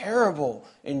terrible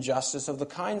injustice of the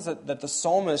kinds that the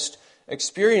psalmist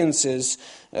experiences,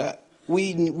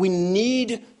 we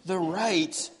need the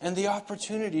right and the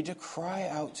opportunity to cry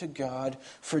out to God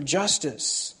for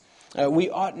justice.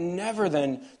 We ought never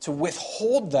then to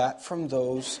withhold that from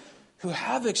those who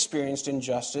have experienced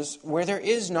injustice where there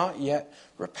is not yet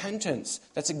repentance.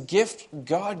 That's a gift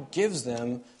God gives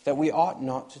them that we ought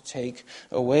not to take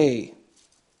away.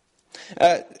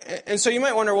 And so you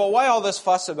might wonder, well, why all this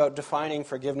fuss about defining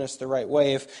forgiveness the right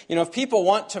way? If people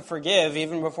want to forgive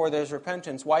even before there's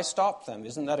repentance, why stop them?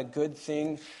 Isn't that a good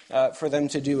thing for them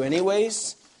to do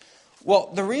anyways?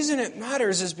 Well, the reason it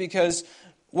matters is because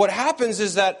what happens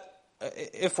is that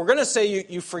if we're going to say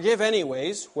you forgive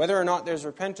anyways, whether or not there's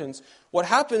repentance, what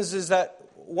happens is that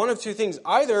one of two things.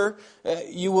 Either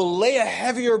you will lay a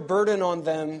heavier burden on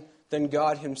them than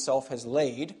God Himself has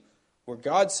laid, where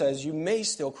God says you may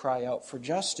still cry out for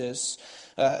justice,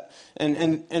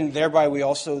 and thereby we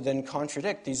also then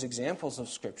contradict these examples of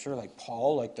Scripture, like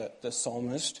Paul, like the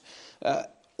psalmist.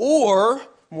 Or,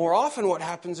 more often what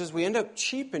happens is we end up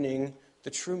cheapening the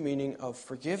true meaning of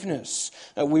forgiveness.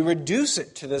 We reduce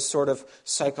it to this sort of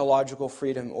psychological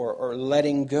freedom or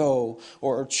letting go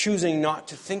or choosing not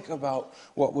to think about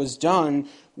what was done,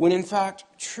 when in fact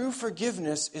true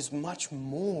forgiveness is much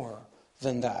more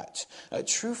than that.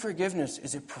 True forgiveness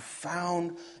is a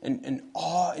profound and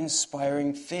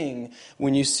awe-inspiring thing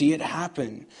when you see it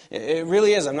happen. It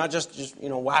really is. I'm not just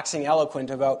waxing eloquent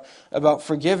about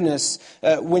forgiveness.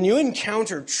 When you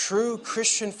encounter true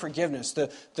Christian forgiveness,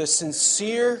 the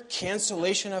sincere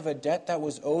cancellation of a debt that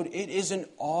was owed, it is an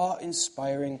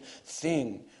awe-inspiring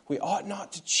thing. We ought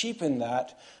not to cheapen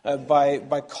that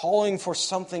by calling for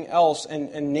something else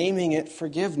and naming it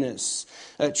forgiveness.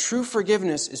 True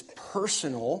forgiveness is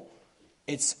personal,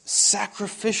 it's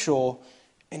sacrificial,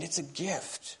 and it's a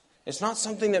gift. It's not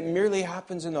something that merely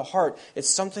happens in the heart. It's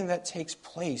something that takes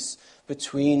place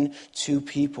between two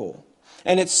people.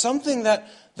 And it's something that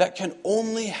can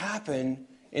only happen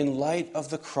in light of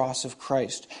the cross of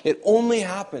Christ. It only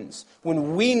happens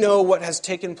when we know what has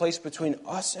taken place between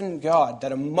us and God,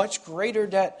 that a much greater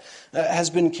debt has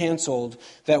been canceled,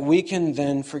 that we can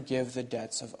then forgive the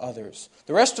debts of others.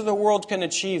 The rest of the world can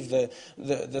achieve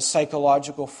the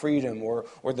psychological freedom or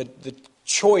the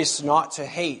choice not to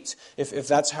hate, if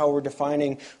that's how we're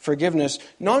defining forgiveness.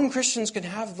 Non-Christians can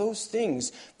have those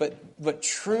things, but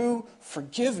true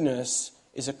forgiveness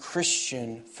is a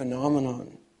Christian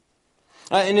phenomenon.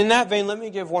 And in that vein, let me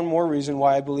give one more reason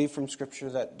why I believe from Scripture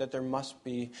that there must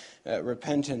be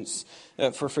repentance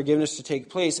for forgiveness to take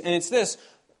place. And it's this: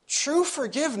 true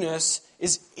forgiveness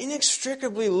is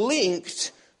inextricably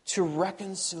linked to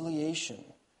reconciliation.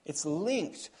 It's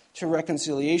linked to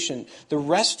reconciliation, the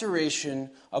restoration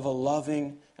of a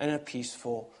loving and a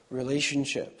peaceful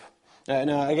relationship.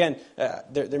 Now, again,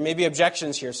 there may be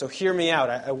objections here, so hear me out.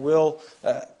 I will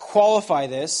qualify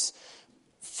this.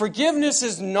 Forgiveness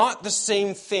is not the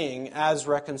same thing as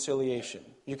reconciliation.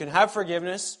 You can have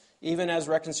forgiveness even as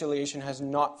reconciliation has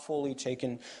not fully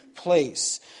taken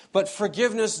place. But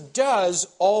forgiveness does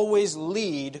always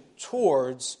lead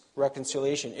towards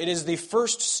reconciliation. It is the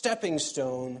first stepping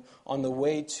stone on the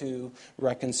way to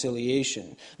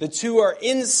reconciliation. The two are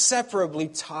inseparably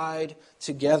tied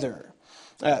together.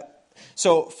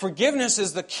 So forgiveness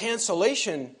is the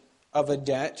cancellation of a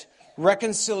debt.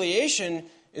 Reconciliation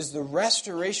is the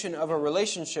restoration of a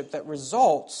relationship that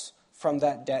results from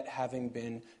that debt having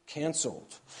been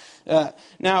canceled.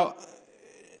 Now,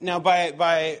 Now,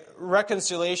 by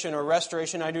reconciliation or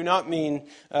restoration, I do not mean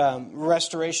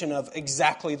restoration of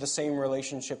exactly the same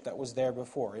relationship that was there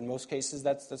before. In most cases,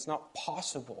 that's not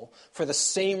possible for the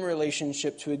same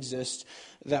relationship to exist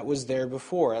that was there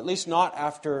before, at least not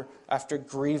after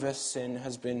grievous sin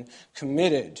has been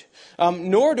committed.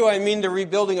 Nor do I mean the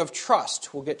rebuilding of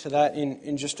trust. We'll get to that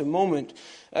in just a moment.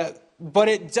 But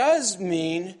it does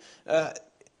mean the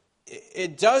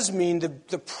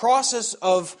process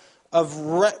of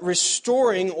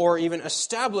restoring or even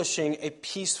establishing a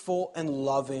peaceful and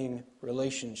loving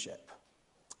relationship.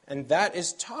 And that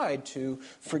is tied to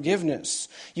forgiveness.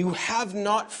 You have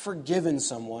not forgiven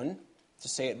someone, to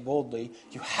say it boldly,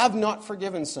 you have not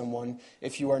forgiven someone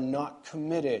if you are not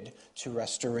committed to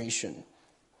restoration.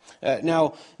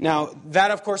 Now,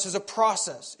 that, of course, is a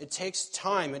process. It takes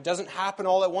time. It doesn't happen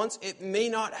all at once. It may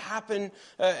not happen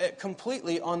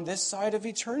completely on this side of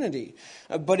eternity.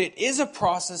 But it is a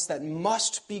process that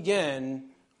must begin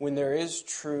when there is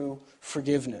true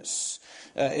forgiveness.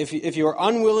 If you are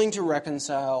unwilling to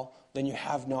reconcile, then you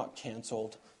have not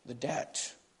canceled the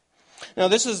debt. Now,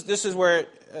 this is where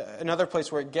another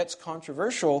place where it gets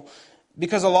controversial,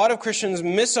 because a lot of Christians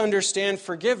misunderstand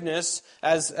forgiveness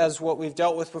as what we've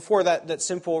dealt with before, that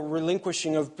simple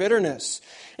relinquishing of bitterness.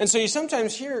 And so you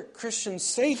sometimes hear Christians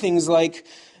say things like,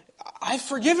 I've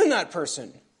forgiven that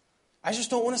person. I just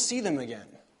don't want to see them again.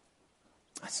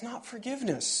 That's not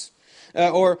forgiveness.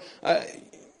 I've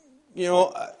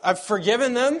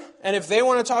forgiven them, and if they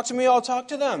want to talk to me, I'll talk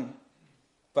to them.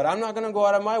 But I'm not going to go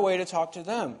out of my way to talk to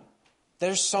them.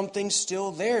 There's something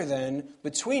still there then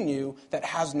between you that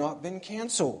has not been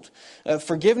canceled.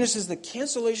 Forgiveness is the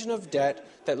cancellation of debt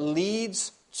that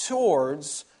leads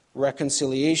towards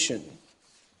reconciliation.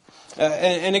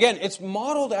 And again, it's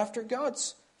modeled after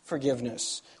God's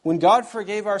forgiveness. When God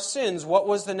forgave our sins, what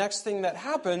was the next thing that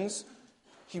happens?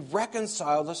 He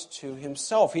reconciled us to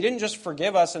himself. He didn't just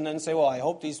forgive us and then say, well, I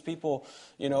hope these people,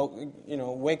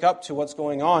 wake up to what's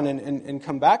going on and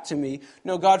come back to me.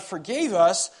 No, God forgave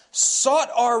us, sought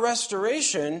our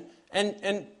restoration,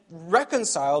 and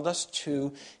reconciled us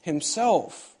to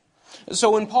himself.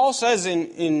 So when Paul says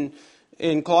in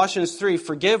Colossians 3,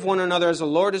 forgive one another as the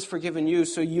Lord has forgiven you,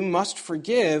 so you must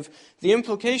forgive, the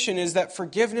implication is that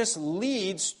forgiveness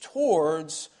leads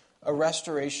towards a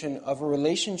restoration of a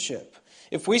relationship.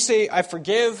 If we say, I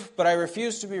forgive, but I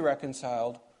refuse to be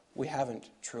reconciled, we haven't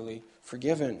truly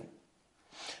forgiven.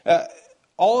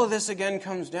 All of this, again,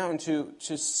 comes down to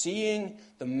seeing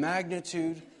the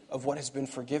magnitude of what has been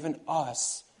forgiven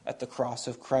us at the cross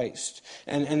of Christ.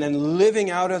 And then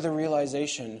living out of the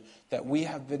realization that we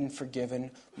have been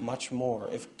forgiven much more.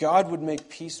 If God would make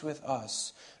peace with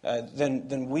us,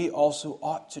 then we also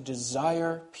ought to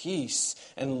desire peace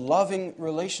and loving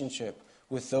relationship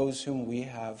with those whom we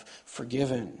have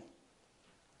forgiven.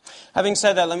 Having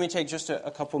said that, let me take just a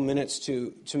couple minutes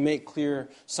to make clear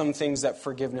some things that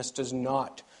forgiveness does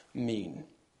not mean.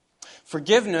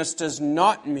 Forgiveness does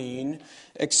not mean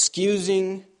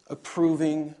excusing,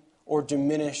 approving, or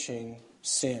diminishing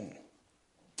sin.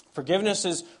 Forgiveness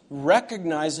is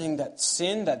recognizing that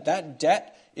sin, that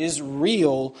debt is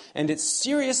real, and it's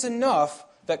serious enough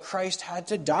that Christ had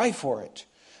to die for it.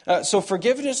 So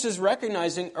forgiveness is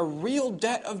recognizing a real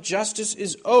debt of justice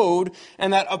is owed,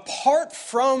 and that apart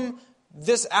from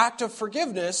this act of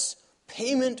forgiveness,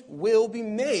 payment will be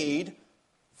made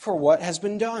for what has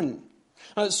been done.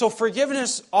 So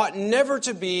forgiveness ought never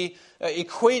to be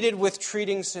equated with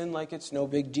treating sin like it's no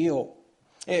big deal.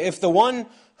 If the one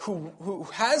who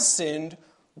has sinned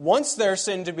wants their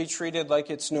sin to be treated like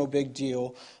it's no big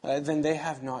deal, then they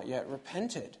have not yet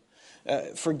repented.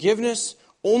 Forgiveness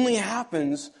only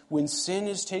happens when sin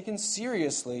is taken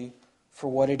seriously for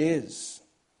what it is.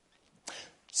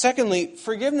 Secondly,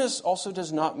 forgiveness also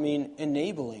does not mean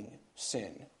enabling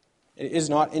sin. It is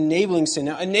not enabling sin.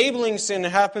 Now, enabling sin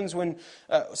happens when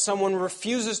someone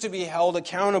refuses to be held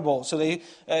accountable. So they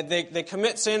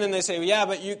commit sin and they say, yeah,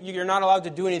 but you're not allowed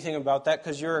to do anything about that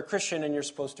because you're a Christian and you're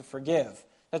supposed to forgive.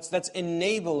 That's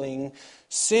enabling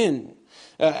sin.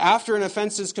 After an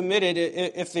offense is committed,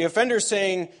 if the offender is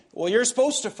saying, well, you're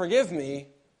supposed to forgive me,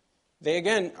 they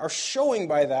again are showing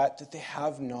by that they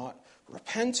have not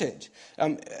repented.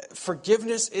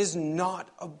 Forgiveness is not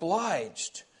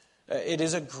obliged. It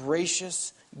is a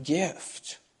gracious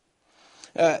gift.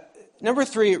 Number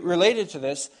 3, related to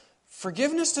this,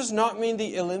 forgiveness does not mean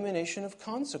the elimination of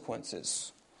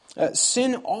consequences.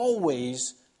 Sin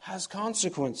always has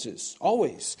consequences,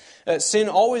 always. Sin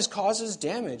always causes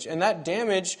damage, and that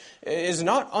damage is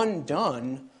not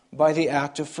undone by the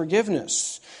act of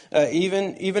forgiveness.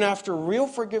 Even after real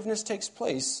forgiveness takes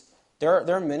place,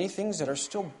 There are many things that are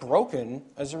still broken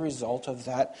as a result of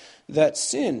that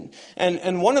sin.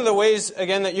 And one of the ways,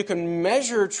 again, that you can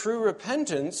measure true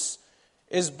repentance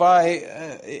is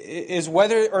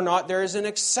whether or not there is an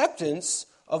acceptance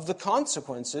of the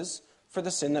consequences for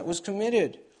the sin that was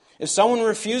committed. If someone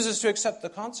refuses to accept the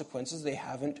consequences, they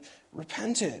haven't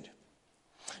repented.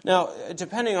 Now,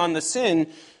 depending on the sin,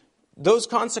 those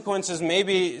consequences may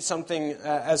be something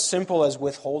as simple as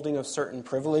withholding of certain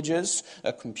privileges,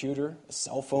 a computer, a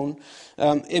cell phone.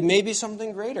 It may be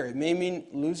something greater. It may mean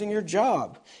losing your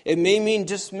job. It may mean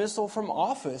dismissal from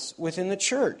office within the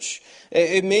church.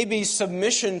 It may be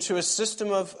submission to a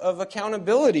system of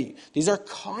accountability. These are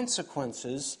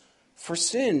consequences for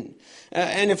sin.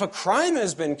 And if a crime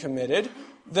has been committed,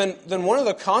 then one of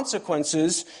the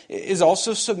consequences is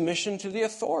also submission to the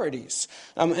authorities.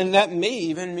 And that may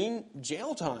even mean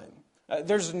jail time.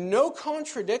 There's no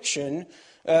contradiction,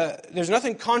 there's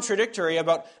nothing contradictory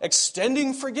about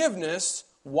extending forgiveness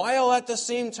while at the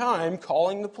same time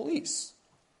calling the police.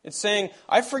 It's saying,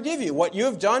 I forgive you. What you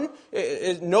have done,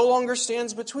 it no longer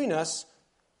stands between us.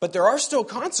 But there are still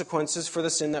consequences for the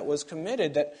sin that was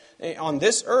committed that on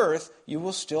this earth you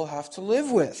will still have to live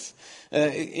with.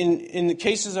 In the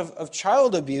cases of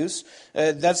child abuse,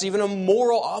 that's even a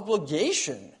moral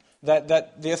obligation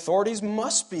that the authorities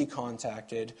must be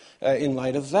contacted in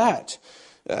light of that.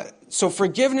 So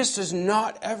forgiveness does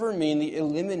not ever mean the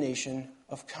elimination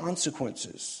of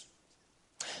consequences.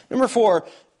 Number 4,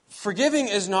 forgiving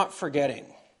is not forgetting.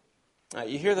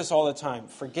 You hear this all the time.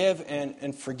 Forgive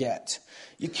and forget.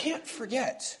 You can't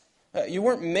forget. You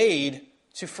weren't made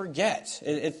to forget.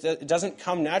 It doesn't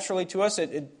come naturally to us.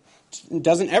 It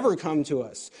doesn't ever come to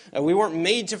us. We weren't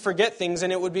made to forget things,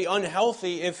 and it would be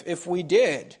unhealthy if we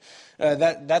did.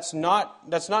 That's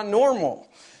not normal.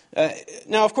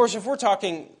 Now, of course, if we're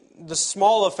talking the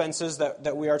small offenses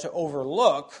that we are to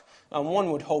overlook,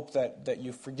 one would hope that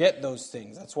you forget those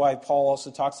things. That's why Paul also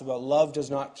talks about love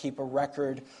does not keep a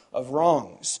record of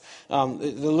wrongs. The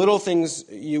little things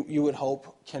you would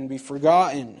hope can be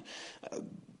forgotten.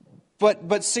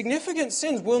 But significant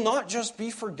sins will not just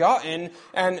be forgotten,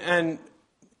 and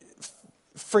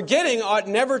forgetting ought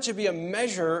never to be a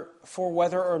measure for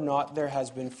whether or not there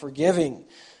has been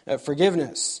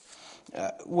forgiveness.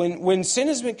 When sin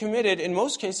has been committed, in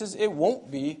most cases, it won't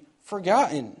be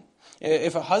forgotten.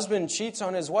 If a husband cheats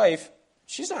on his wife,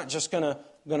 she's not just going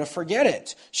to forget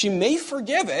it. She may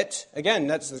forgive it. Again,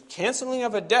 that's the canceling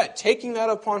of a debt, taking that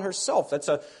upon herself.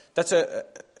 That's a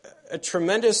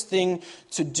tremendous thing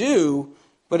to do,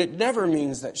 but it never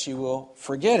means that she will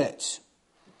forget it.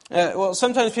 Well,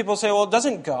 sometimes people say, well,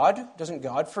 doesn't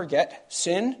God forget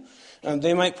sin?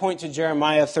 They might point to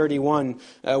Jeremiah 31,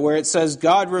 where it says,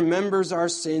 God remembers our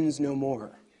sins no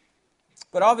more.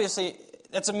 But obviously,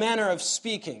 that's a manner of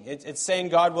speaking. It's saying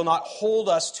God will not hold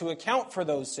us to account for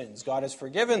those sins. God has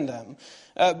forgiven them.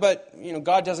 But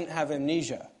God doesn't have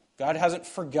amnesia. God hasn't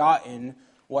forgotten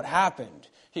what happened.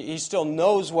 He still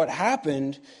knows what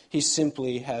happened. He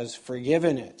simply has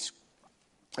forgiven it.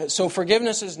 So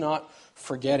forgiveness is not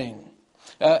forgetting.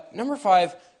 Number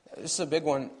 5, this is a big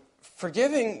one.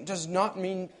 Forgiving does not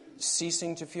mean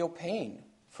ceasing to feel pain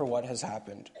for what has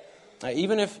happened.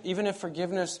 Even if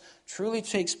forgiveness truly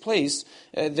takes place,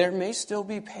 there may still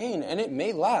be pain, and it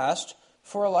may last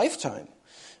for a lifetime.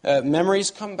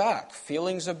 Memories come back.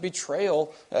 Feelings of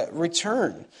betrayal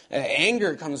return.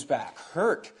 Anger comes back.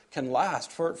 Hurt can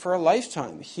last for a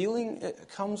lifetime. Healing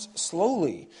comes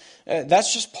slowly.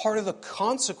 That's just part of the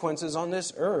consequences on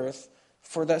this earth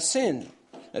for that sin.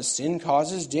 Sin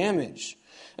causes damage.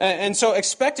 And so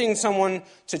expecting someone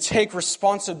to take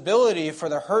responsibility for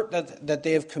the hurt that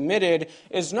they have committed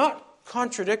is not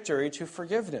contradictory to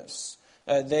forgiveness.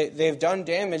 They've done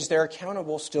damage. They're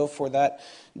accountable still for that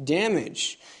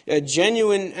damage.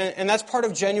 Genuine, and that's part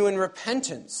of genuine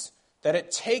repentance, that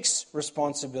it takes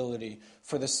responsibility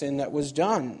for the sin that was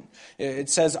done. It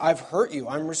says, I've hurt you.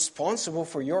 I'm responsible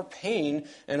for your pain,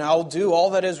 and I'll do all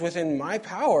that is within my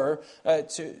power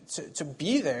to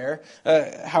be there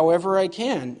however I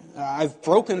can. I've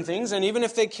broken things, and even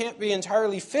if they can't be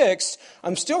entirely fixed,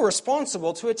 I'm still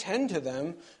responsible to attend to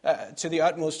them to the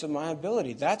utmost of my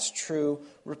ability. That's true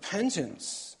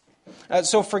repentance.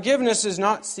 So forgiveness is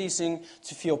not ceasing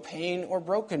to feel pain or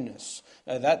brokenness.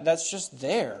 That's just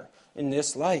there in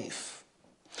this life.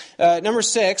 Number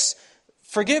 6,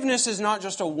 forgiveness is not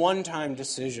just a one-time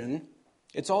decision.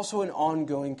 It's also an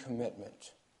ongoing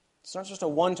commitment. It's not just a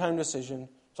one-time decision.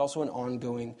 It's also an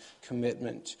ongoing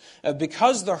commitment.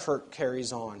 Because the hurt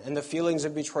carries on and the feelings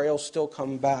of betrayal still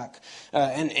come back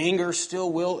and anger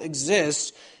still will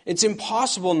exist, It's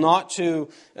impossible not to,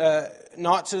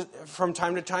 from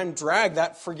time to time, drag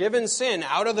that forgiven sin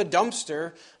out of the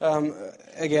dumpster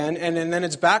again, and then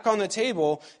it's back on the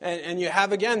table, and you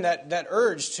have again that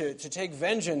urge to take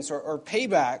vengeance or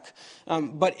payback.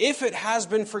 But if it has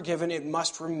been forgiven, it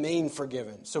must remain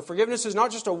forgiven. So forgiveness is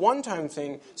not just a one-time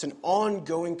thing, it's an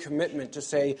ongoing commitment to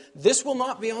say, this will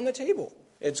not be on the table.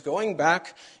 It's going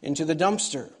back into the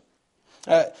dumpster.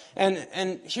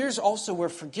 And here's also where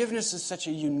forgiveness is such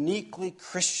a uniquely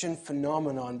Christian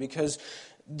phenomenon, because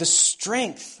the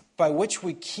strength by which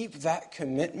we keep that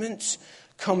commitment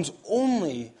comes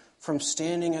only from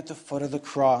standing at the foot of the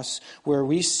cross, where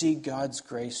we see God's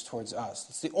grace towards us.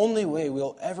 It's the only way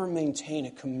we'll ever maintain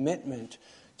a commitment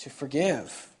to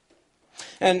forgive.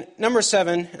 And number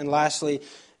 7, and lastly,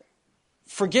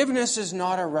 forgiveness is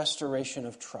not a restoration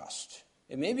of trust.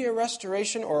 It may be a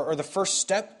restoration or the first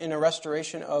step in a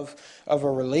restoration of a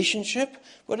relationship,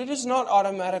 but it is not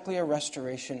automatically a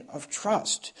restoration of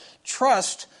trust.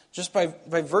 Trust, just by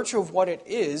virtue of what it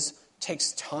is,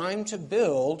 takes time to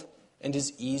build and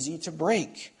is easy to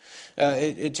break.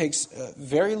 It takes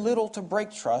very little to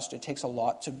break trust. It takes a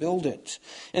lot to build it.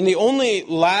 And the only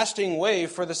lasting way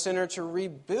for the sinner to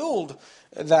rebuild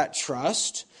that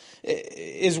trust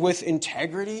is with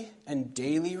integrity and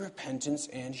daily repentance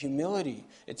and humility.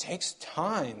 It takes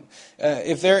time.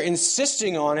 If they're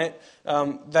insisting on it,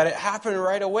 that it happened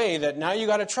right away, that now you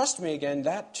got to trust me again,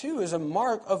 that too is a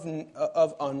mark of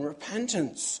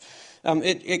unrepentance.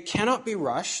 It cannot be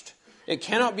rushed. It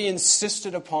cannot be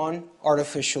insisted upon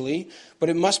artificially, but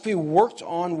it must be worked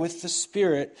on with the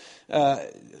Spirit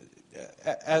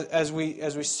as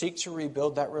we seek to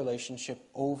rebuild that relationship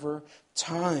over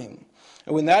time.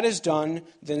 And when that is done,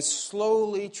 then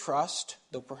slowly trust,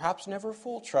 though perhaps never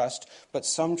full trust, but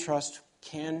some trust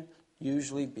can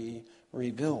usually be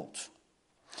rebuilt.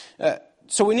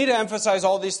 So we need to emphasize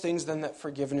all these things then that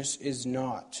forgiveness is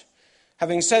not.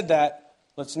 Having said that,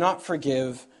 let's not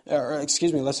forget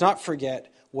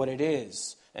what it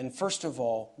is. And first of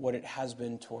all, what it has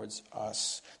been towards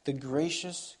us. The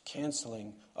gracious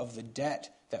canceling of the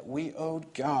debt that we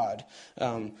owed God,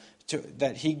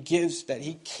 that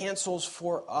He cancels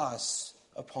for us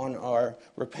upon our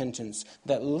repentance,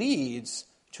 that leads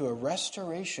to a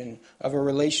restoration of a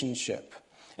relationship.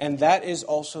 And that is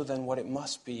also then what it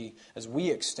must be as we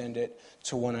extend it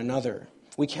to one another.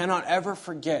 We cannot ever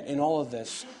forget in all of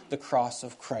this the cross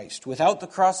of Christ. Without the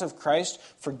cross of Christ,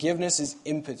 forgiveness is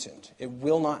impotent. It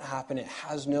will not happen. It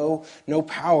has no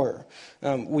power.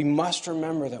 We must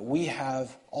remember that we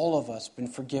have, all of us, been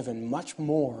forgiven much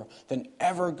more than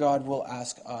ever God will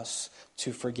ask us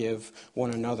to forgive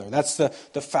one another. That's the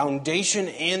foundation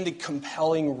and the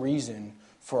compelling reason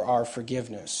for our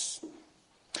forgiveness.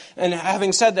 And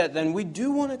having said that, then, we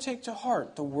do want to take to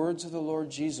heart the words of the Lord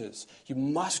Jesus. You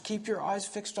must keep your eyes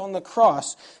fixed on the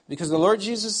cross, because the Lord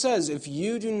Jesus says, if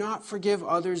you do not forgive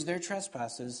others their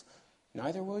trespasses,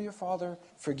 neither will your Father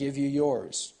forgive you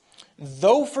yours.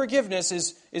 Though forgiveness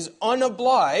is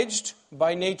unobliged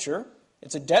by nature,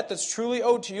 it's a debt that's truly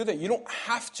owed to you that you don't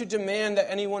have to demand that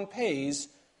anyone pays,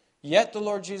 yet the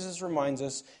Lord Jesus reminds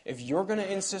us, if you're going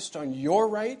to insist on your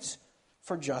right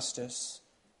for justice,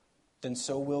 then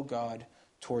so will God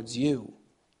towards you.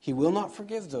 He will not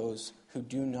forgive those who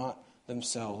do not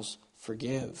themselves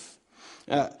forgive.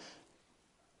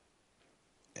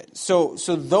 So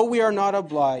though we are not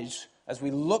obliged, as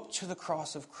we look to the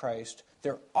cross of Christ,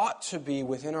 there ought to be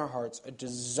within our hearts a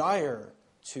desire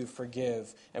to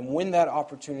forgive. And when that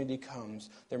opportunity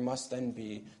comes, there must then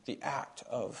be the act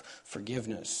of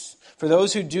forgiveness. For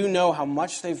those who do know how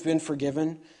much they've been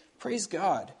forgiven, praise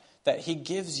God that He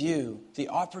gives you the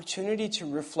opportunity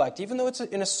to reflect. Even though it's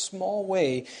in a small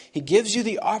way, He gives you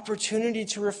the opportunity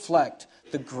to reflect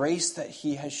the grace that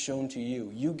He has shown to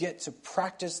you. You get to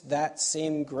practice that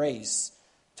same grace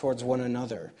towards one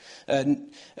another.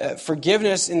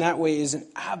 Forgiveness in that way is an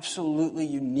absolutely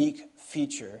unique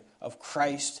feature of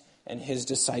Christ and His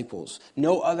disciples.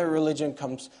 No other religion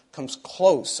comes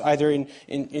close, either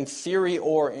in theory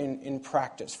or in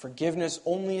practice. Forgiveness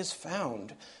only is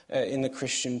found in the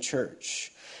Christian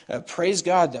church. Praise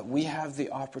God that we have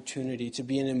the opportunity to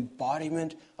be an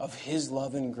embodiment of His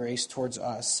love and grace towards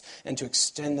us and to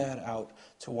extend that out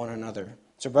to one another.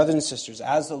 So brothers and sisters,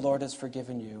 as the Lord has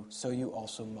forgiven you, so you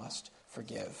also must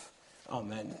forgive.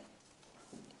 Amen.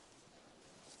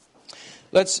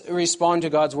 Let's respond to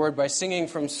God's word by singing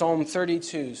from Psalm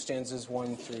 32, stanzas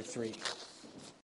 1 through 3.